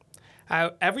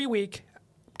 Every week,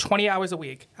 20 hours a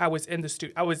week. I was in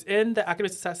the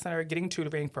academic success center getting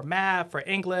tutoring for math, for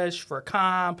English, for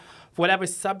comm, for whatever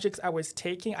subjects I was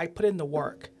taking. I put in the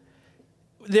work.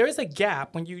 There is a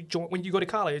gap when you go to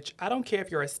college. I don't care if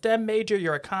you're a STEM major,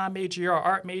 you're a comm major, you're an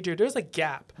art major. There's a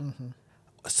gap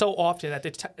so often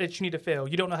that you need to fill.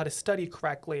 You don't know how to study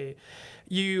correctly.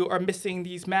 You are missing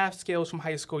these math skills from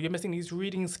high school. You're missing these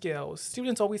reading skills.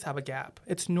 Students always have a gap.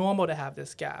 It's normal to have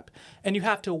this gap. And you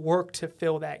have to work to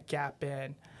fill that gap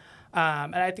in.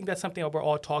 And I think that's something that we're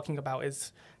all talking about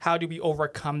is how do we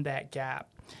overcome that gap?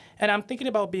 And I'm thinking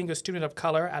about being a student of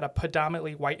color at a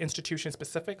predominantly white institution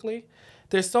specifically.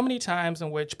 There's so many times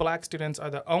in which black students are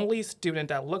the only student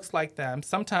that looks like them,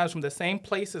 sometimes from the same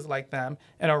places like them,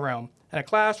 in a room, in a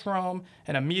classroom,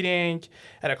 in a meeting,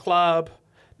 at a club,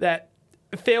 that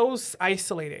feels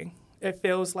isolating. It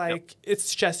feels like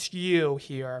it's just you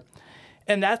here.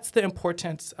 And that's the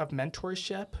importance of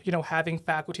mentorship, having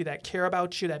faculty that care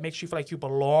about you, that makes you feel like you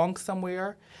belong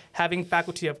somewhere, having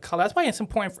faculty of color. That's why it's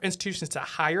important for institutions to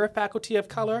hire a faculty of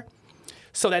color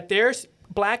so that there's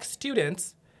black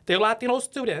students, they're Latino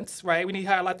students, right? We need to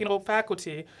hire Latino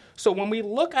faculty. So when we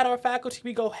look at our faculty,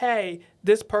 we go, hey,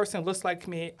 this person looks like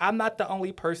me. I'm not the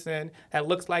only person that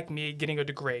looks like me getting a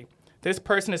degree. This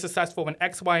person is successful in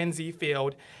X, Y, and Z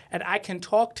field, and I can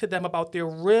talk to them about their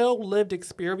real lived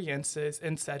experiences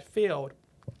in said field.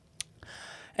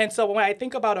 And so when I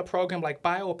think about a program like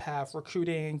BioPath,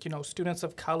 recruiting, students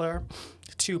of color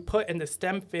to put in the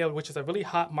STEM field, which is a really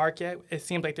hot market, it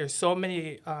seems like there's so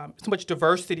much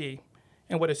diversity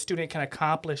in what a student can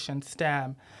accomplish in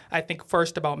STEM. I think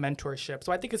first about mentorship.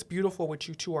 So I think it's beautiful what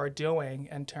you two are doing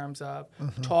in terms of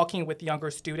talking with younger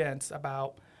students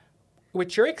about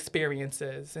what your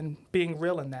experiences and being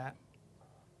real in that.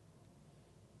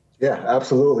 Yeah,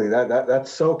 absolutely. That's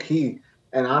so key.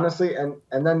 And honestly,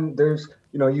 and then there's,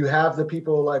 you have the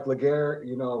people like Laguerre,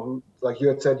 who, like you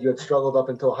had said, you had struggled up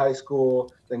until high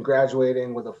school, then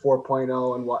graduating with a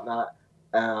 4.0 and whatnot,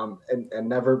 and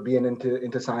never being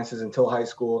into sciences until high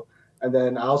school. And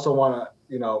then I also want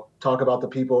to, talk about the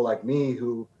people like me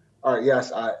who are,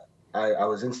 yes, I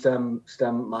was in STEM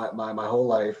my whole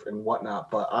life and whatnot,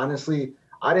 but honestly,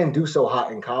 I didn't do so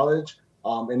hot in college.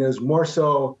 And it was more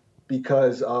so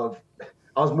because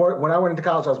when I went into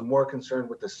college, I was more concerned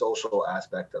with the social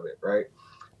aspect of it, right?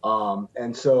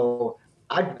 And so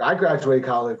I graduated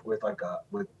college with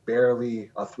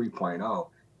barely a 3.0.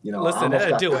 Listen,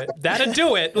 that'll do it. That'll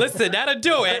do it. Listen, that'll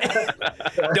do it.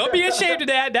 Don't be ashamed of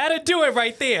that. That'll do it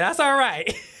right there. That's all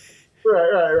right.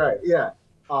 Right. Yeah.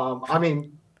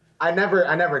 I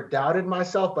never doubted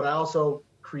myself, but I also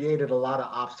created a lot of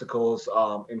obstacles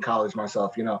in college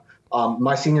myself.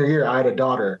 My senior year, I had a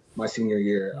daughter. My senior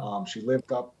year, she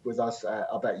lived up with us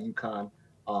up at UConn,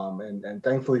 and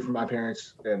thankfully for my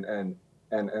parents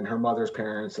and her mother's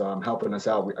parents helping us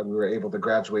out, we were able to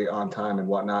graduate on time and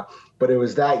whatnot. But it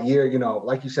was that year,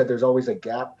 like you said, there's always a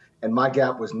gap, and my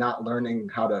gap was not learning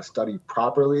how to study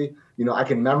properly. I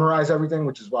can memorize everything,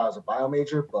 which is why I was a bio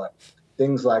major, but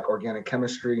things like organic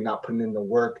chemistry, not putting in the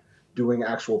work, doing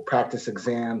actual practice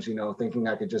exams, thinking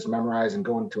I could just memorize and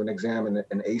go into an exam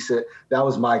and ace it. That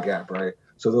was my gap, right?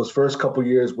 So those first couple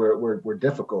years were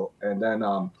difficult. And then,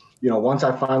 once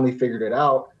I finally figured it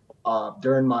out,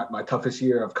 during my toughest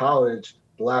year of college,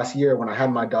 the last year when I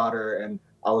had my daughter and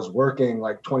I was working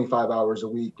like 25 hours a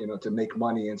week, to make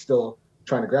money and still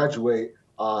trying to graduate,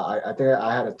 I think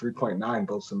I had a 3.9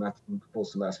 both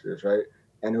semesters, right?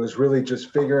 And it was really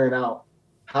just figuring out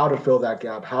how to fill that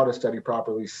gap, how to study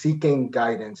properly, seeking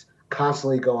guidance,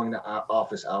 constantly going to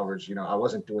office hours. I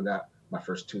wasn't doing that my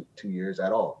first two years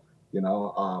at all,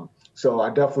 So I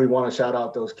definitely want to shout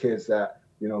out those kids that,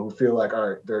 who feel like, all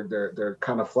right, they're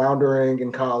kind of floundering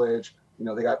in college. They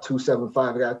got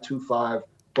 2.75, they got 2.5,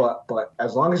 but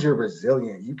as long as you're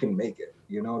resilient, you can make it.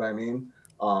 You know what I mean?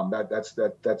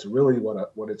 That's really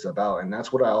what it's about. And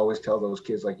that's what I always tell those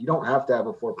kids. Like, you don't have to have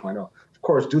a 4.0. Of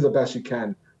course, do the best you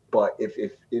can. But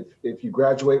if you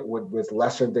graduate with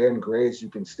lesser than grades, you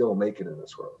can still make it in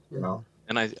this world,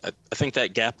 And I think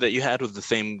that gap that you had was the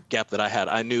same gap that I had.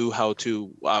 I knew how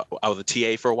to, I was a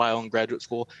TA for a while in graduate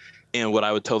school. And what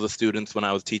I would tell the students when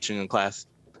I was teaching in class,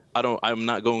 I'm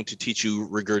not going to teach you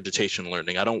regurgitation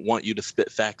learning. I don't want you to spit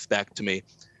facts back to me.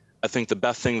 I think the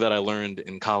best thing that I learned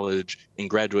in college, in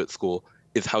graduate school,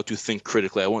 is how to think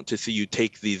critically. I want to see you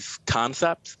take these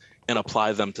concepts and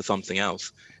apply them to something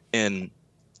else. And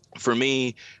for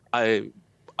me, I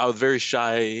was very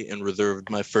shy and reserved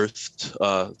my first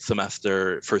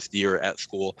year at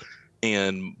school,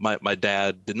 and my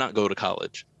dad did not go to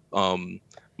college.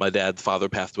 My dad's father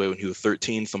passed away when he was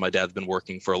 13, so my dad's been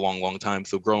working for a long, long time.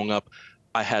 So growing up,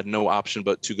 I had no option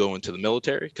but to go into the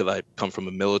military because I come from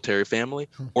a military family,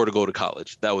 or to go to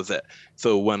college. That was it.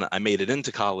 So when I made it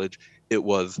into college, it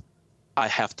was, I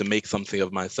have to make something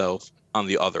of myself on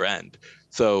the other end.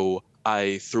 So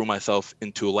I threw myself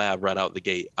into a lab right out the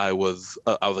gate. I was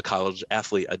a college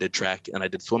athlete. I did track and I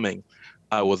did swimming.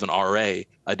 I was an RA.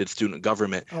 I did student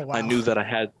government. Oh, wow. I knew that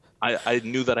I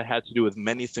knew that I had to do as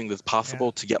many things as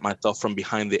possible to get myself from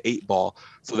behind the 8 ball,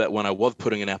 so that when I was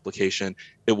putting an application,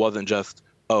 it wasn't just,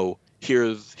 oh,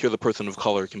 here's a person of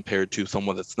color compared to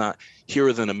someone that's not. Here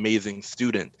is an amazing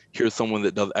student. Here's someone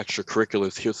that does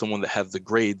extracurriculars. Here's someone that has the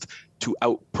grades to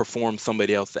outperform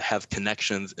somebody else that has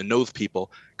connections and knows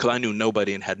people, because I knew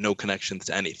nobody and had no connections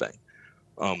to anything.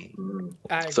 I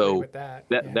agree So with that.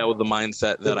 that was the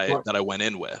mindset that Good point. I went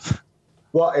in with.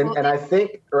 Well, and I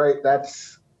think, right,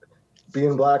 that's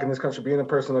being black in this country, being a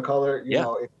person of color, you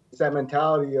know, it's that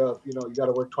mentality of, you know, you got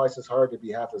to work twice as hard to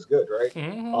be half as good, right?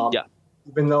 Mhm.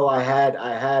 Even though I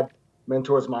had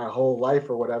mentors my whole life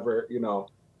or whatever, you know,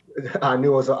 I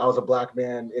knew I was a black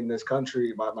man in this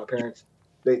country. My parents,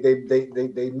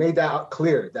 they made that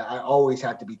clear that I always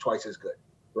had to be twice as good,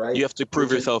 right? You have to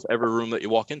prove yourself every room that you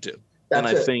walk into. And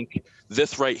I think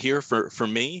this right here for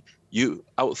me, you,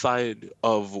 outside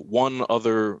of one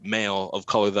other male of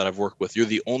color that I've worked with, you're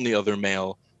the only other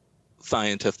male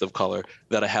scientist of color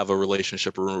that I have a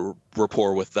relationship or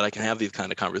rapport with, that I can have these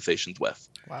kind of conversations with.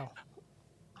 Wow.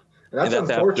 And that's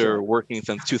after working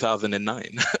since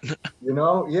 2009. You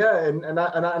know, yeah, and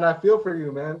I feel for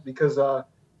you, man, because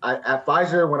at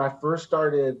Pfizer, when I first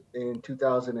started in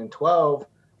 2012,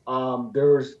 there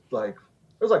was like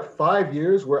 5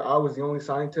 years where I was the only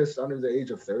scientist under the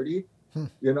age of 30.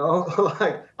 You know,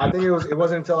 like I think it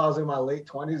wasn't until I was in my late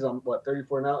 20s, I'm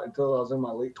 34 now, until I was in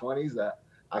my late 20s that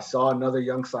I saw another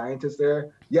young scientist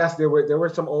there. Yes, there were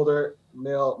some older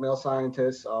male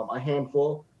scientists, a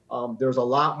handful. There was a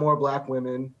lot more black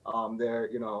women there.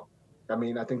 You know, I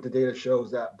mean, I think the data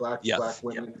shows that black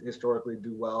women historically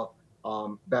do well,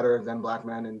 better than black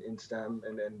men in STEM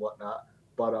and whatnot.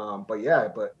 But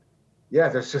yeah,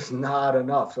 there's just not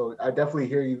enough. So I definitely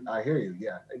hear you. I hear you.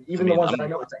 Yeah, even the ones that I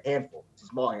know, it's a handful. It's a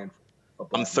small handful.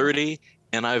 I'm 30,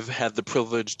 and I've had the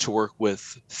privilege to work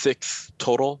with 6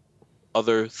 total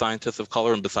other scientists of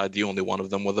color, and besides, the only one of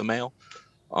them was a male.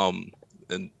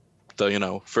 And so, you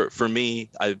know, for me,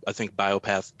 I think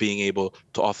BioPath being able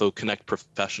to also connect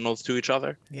professionals to each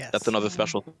other, that's another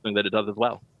special thing that it does as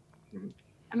well.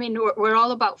 I mean, we're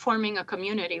all about forming a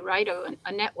community, right?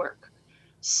 A network.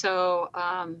 So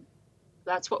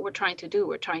that's what we're trying to do.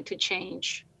 We're trying to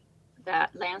change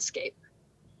that landscape.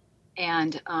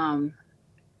 And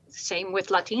same with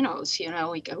Latinos, you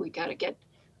know, we got to get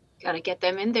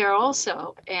them in there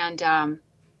also. And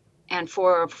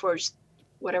for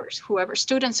whoever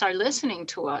students are listening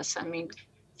to us, I mean,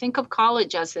 think of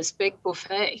college as this big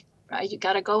buffet, right? You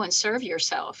got to go and serve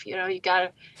yourself. You know, you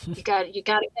got to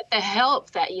get the help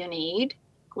that you need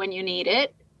when you need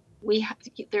it.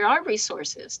 There are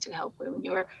resources to help when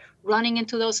you're running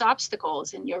into those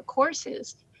obstacles in your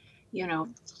courses. You know,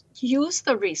 use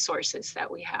the resources that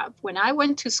we have. When I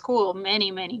went to school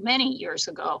many, many, many years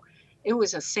ago, it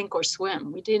was a sink or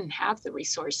swim. We didn't have the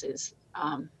resources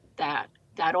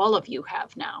that all of you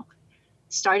have now,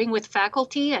 starting with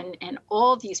faculty and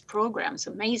all these programs,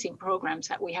 amazing programs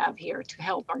that we have here to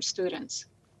help our students.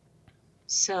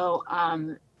 So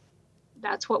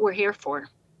that's what we're here for.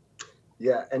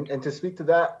 Yeah, and to speak to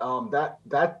that,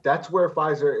 that's where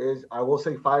Pfizer is. I will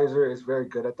say Pfizer is very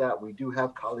good at that. We do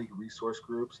have colleague resource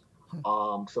groups.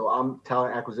 So I'm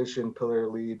talent acquisition pillar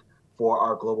lead for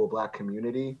our global Black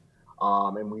community,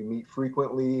 and we meet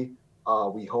frequently.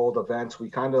 We hold events. The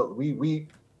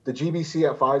GBC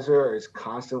at Pfizer is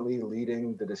constantly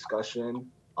leading the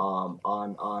discussion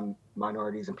on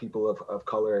minorities and people of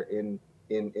color in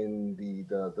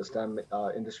the STEM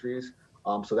industries.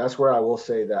 So that's where I will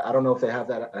say that I don't know if they have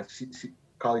that at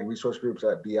colleague resource groups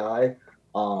at BI,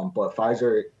 but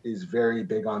Pfizer is very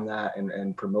big on that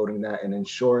and promoting that and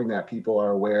ensuring that people are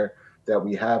aware that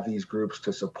we have these groups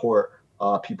to support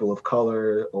people of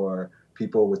color or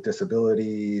people with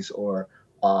disabilities or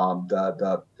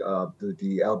the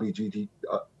LGBT,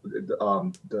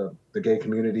 the gay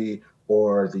community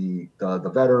or the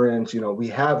veterans. You know, we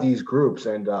have these groups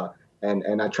and I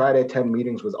try to attend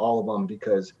meetings with all of them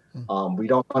because we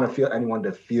don't want anyone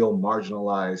to feel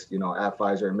marginalized, you know, at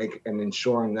Pfizer and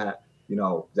ensuring that, you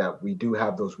know, that we do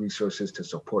have those resources to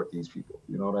support these people.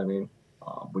 You know what I mean?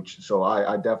 So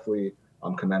I definitely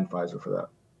commend Pfizer for that.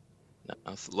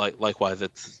 Likewise,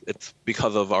 it's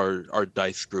because of our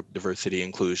DICE group, diversity,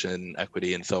 inclusion,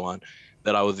 equity, and so on,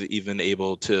 that I was even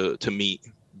able to meet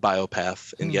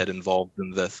BioPath and get involved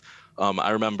in this.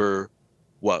 I remember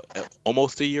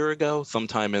almost a year ago,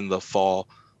 sometime in the fall,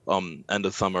 end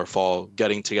of summer, fall,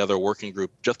 getting together a working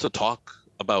group just to talk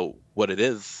about what it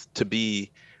is to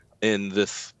be in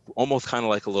this almost kind of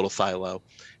like a little silo.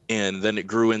 And then it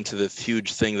grew into this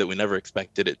huge thing that we never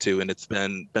expected it to. And it's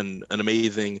been an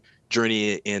amazing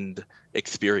journey and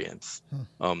experience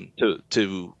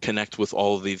to connect with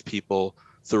all of these people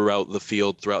throughout the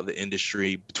field, throughout the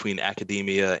industry, between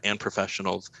academia and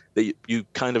professionals that you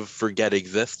kind of forget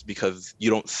exist because you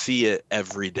don't see it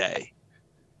every day.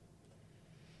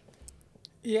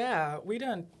 Yeah, we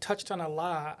done touched on a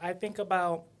lot. I think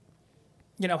about,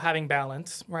 having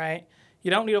balance, right?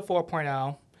 You don't need a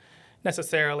 4.0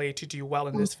 necessarily to do well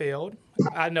in this field.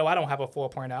 I know I don't have a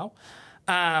 4.0.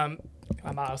 I'm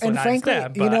also and not frankly,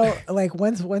 in STEM,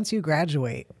 but once you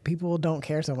graduate, people don't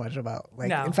care so much about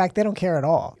No. In fact, they don't care at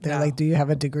all. They're No. like, "Do you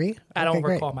have a degree?" I don't Okay,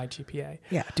 great. recall my GPA.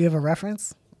 Yeah. Do you have a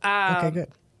reference? Okay, good.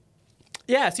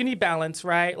 Yes, you need balance,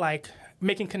 right? Like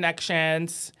making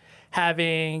connections,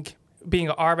 being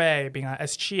an RA, being an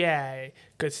SGA,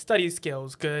 good study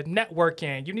skills, good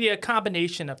networking. You need a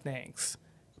combination of things,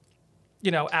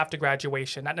 after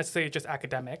graduation, not necessarily just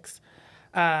academics.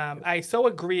 I so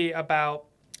agree about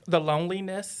the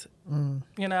loneliness,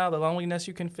 the loneliness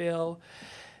you can feel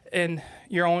in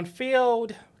your own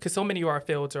field, because so many of our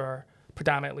fields are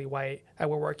predominantly white that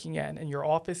we're working in your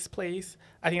office place.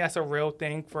 I think that's a real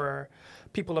thing for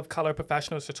people of color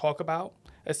professionals to talk about,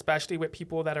 especially with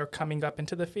people that are coming up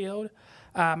into the field.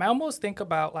 I almost think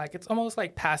about it's almost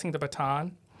like passing the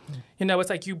baton. It's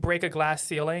like you break a glass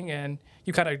ceiling and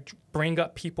you kind of bring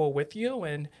up people with you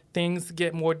and things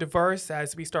get more diverse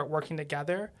as we start working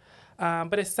together.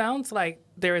 But it sounds like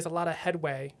there is a lot of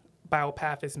headway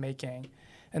BioPath is making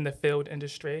in the field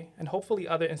industry, and hopefully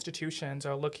other institutions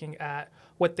are looking at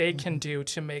what they can do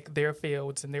to make their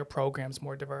fields and their programs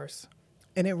more diverse.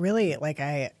 And it really,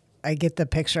 I get the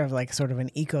picture of sort of an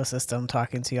ecosystem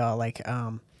talking to y'all,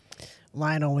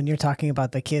 Lionel, when you're talking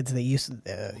about the kids that used,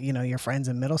 your friends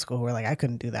in middle school who were like, I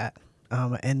couldn't do that.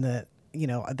 And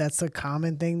that's a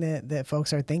common thing that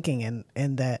folks are thinking,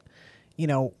 and that,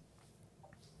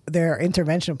 there are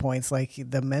intervention points like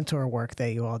the mentor work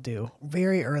that you all do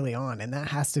very early on. And that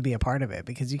has to be a part of it,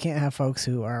 because you can't have folks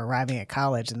who are arriving at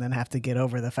college and then have to get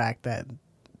over a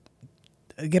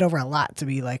lot to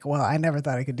be like, well, I never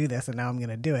thought I could do this and now I'm going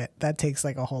to do it. That takes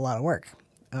a whole lot of work,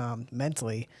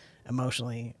 mentally,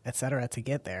 emotionally, et cetera, to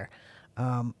get there.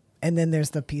 And then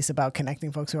there's the piece about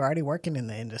connecting folks who are already working in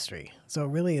the industry. So it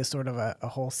really is sort of a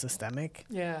whole systemic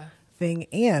thing.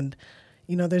 And,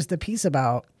 there's the piece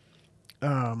about,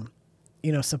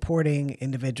 supporting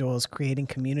individuals, creating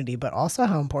community, but also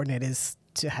how important it is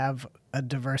to have a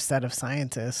diverse set of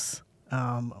scientists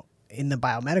in the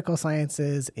biomedical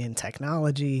sciences, in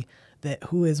technology, that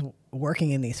who is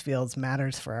working in these fields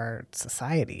matters for our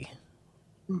society.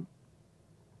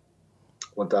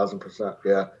 1000%.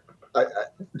 Yeah. I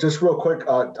just real quick,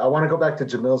 I want to go back to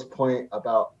Jamil's point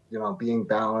about, being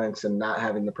balanced and not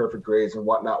having the perfect grades and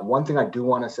whatnot. One thing I do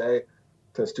want to say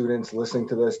to students listening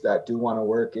to this that do want to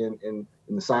work in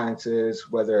the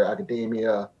sciences, whether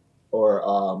academia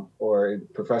or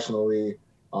professionally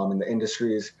in the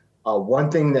industries,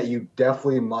 one thing that you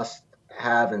definitely must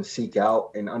have and seek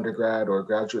out in undergrad or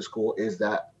graduate school is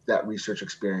that research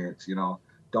experience. Don't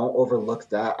overlook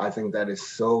that. I think that is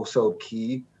so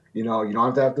key. You don't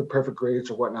have to have the perfect grades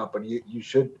or whatnot, but you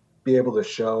should be able to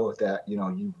show that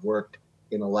you've worked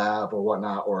in a lab or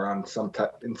whatnot, or on some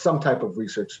type of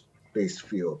research-based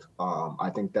field. I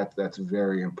think that's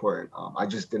very important. I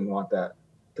just didn't want that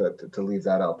to leave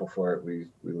that out before we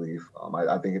leave.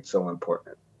 I think it's so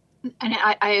important. And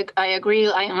I agree.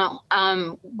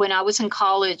 When I was in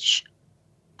college,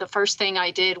 the first thing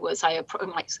I did was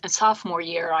my sophomore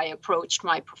year, I approached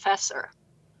my professor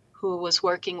who was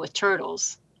working with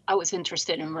turtles. I was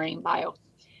interested in marine bio.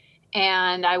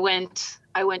 And I went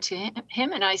to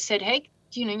him and I said, hey,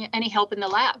 do you need any help in the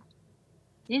lab?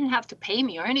 He didn't have to pay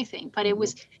me or anything, but it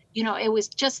was, it was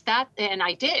just that. And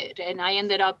I did. And I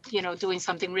ended up, doing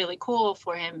something really cool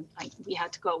for him.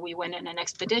 We went in an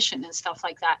expedition and stuff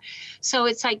like that. So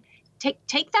it's like,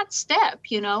 take that step,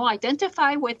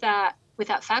 identify with that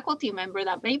faculty member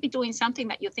that may be doing something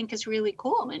that you think is really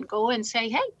cool, and go and say,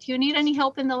 hey, do you need any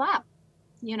help in the lab?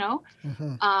 Because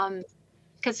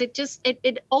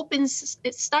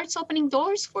it starts opening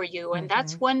doors for you. And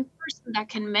that's one person that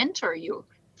can mentor you.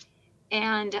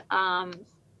 And,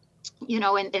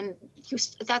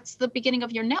 that's the beginning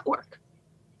of your network.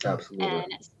 Absolutely.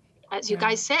 And as you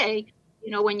guys say,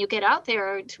 when you get out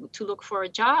there to look for a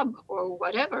job or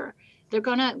whatever, they're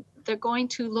going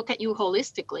to look at you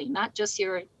holistically, not just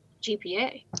your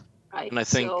GPA, right? And I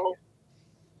think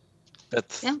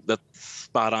That's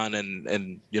spot on,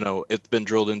 and you know, it's been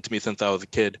drilled into me since I was a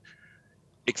kid.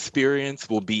 Experience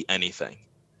will beat anything.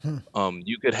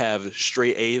 You could have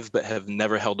straight A's but have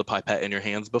never held a pipette in your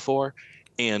hands before,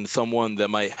 and someone that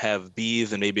might have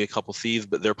B's and maybe a couple C's,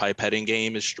 but their pipetting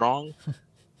game is strong.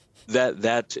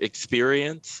 That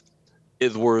experience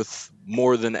is worth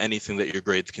more than anything that your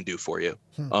grades can do for you.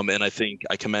 And I think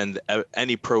I commend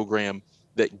any program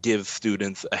that gives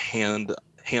students a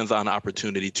hands-on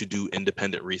opportunity to do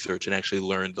independent research and actually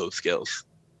learn those skills.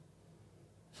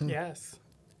 Yes.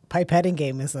 Pipetting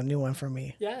game is a new one for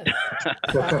me. Yes.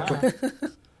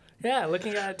 Yeah,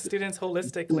 looking at students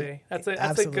holistically. That's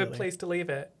a good place to leave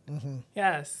it.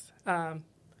 Yes.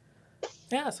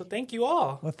 So thank you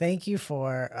all. Well, thank you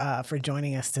for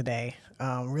joining us today.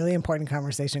 Really important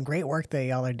conversation. Great work that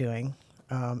y'all are doing.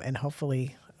 And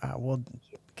hopefully we'll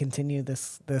continue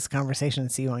this conversation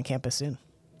and see you on campus soon.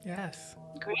 Yes.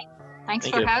 Great. Thanks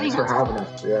for having us. Thanks for having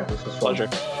us. Yeah, this was fun. Pleasure.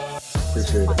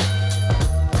 Appreciate it.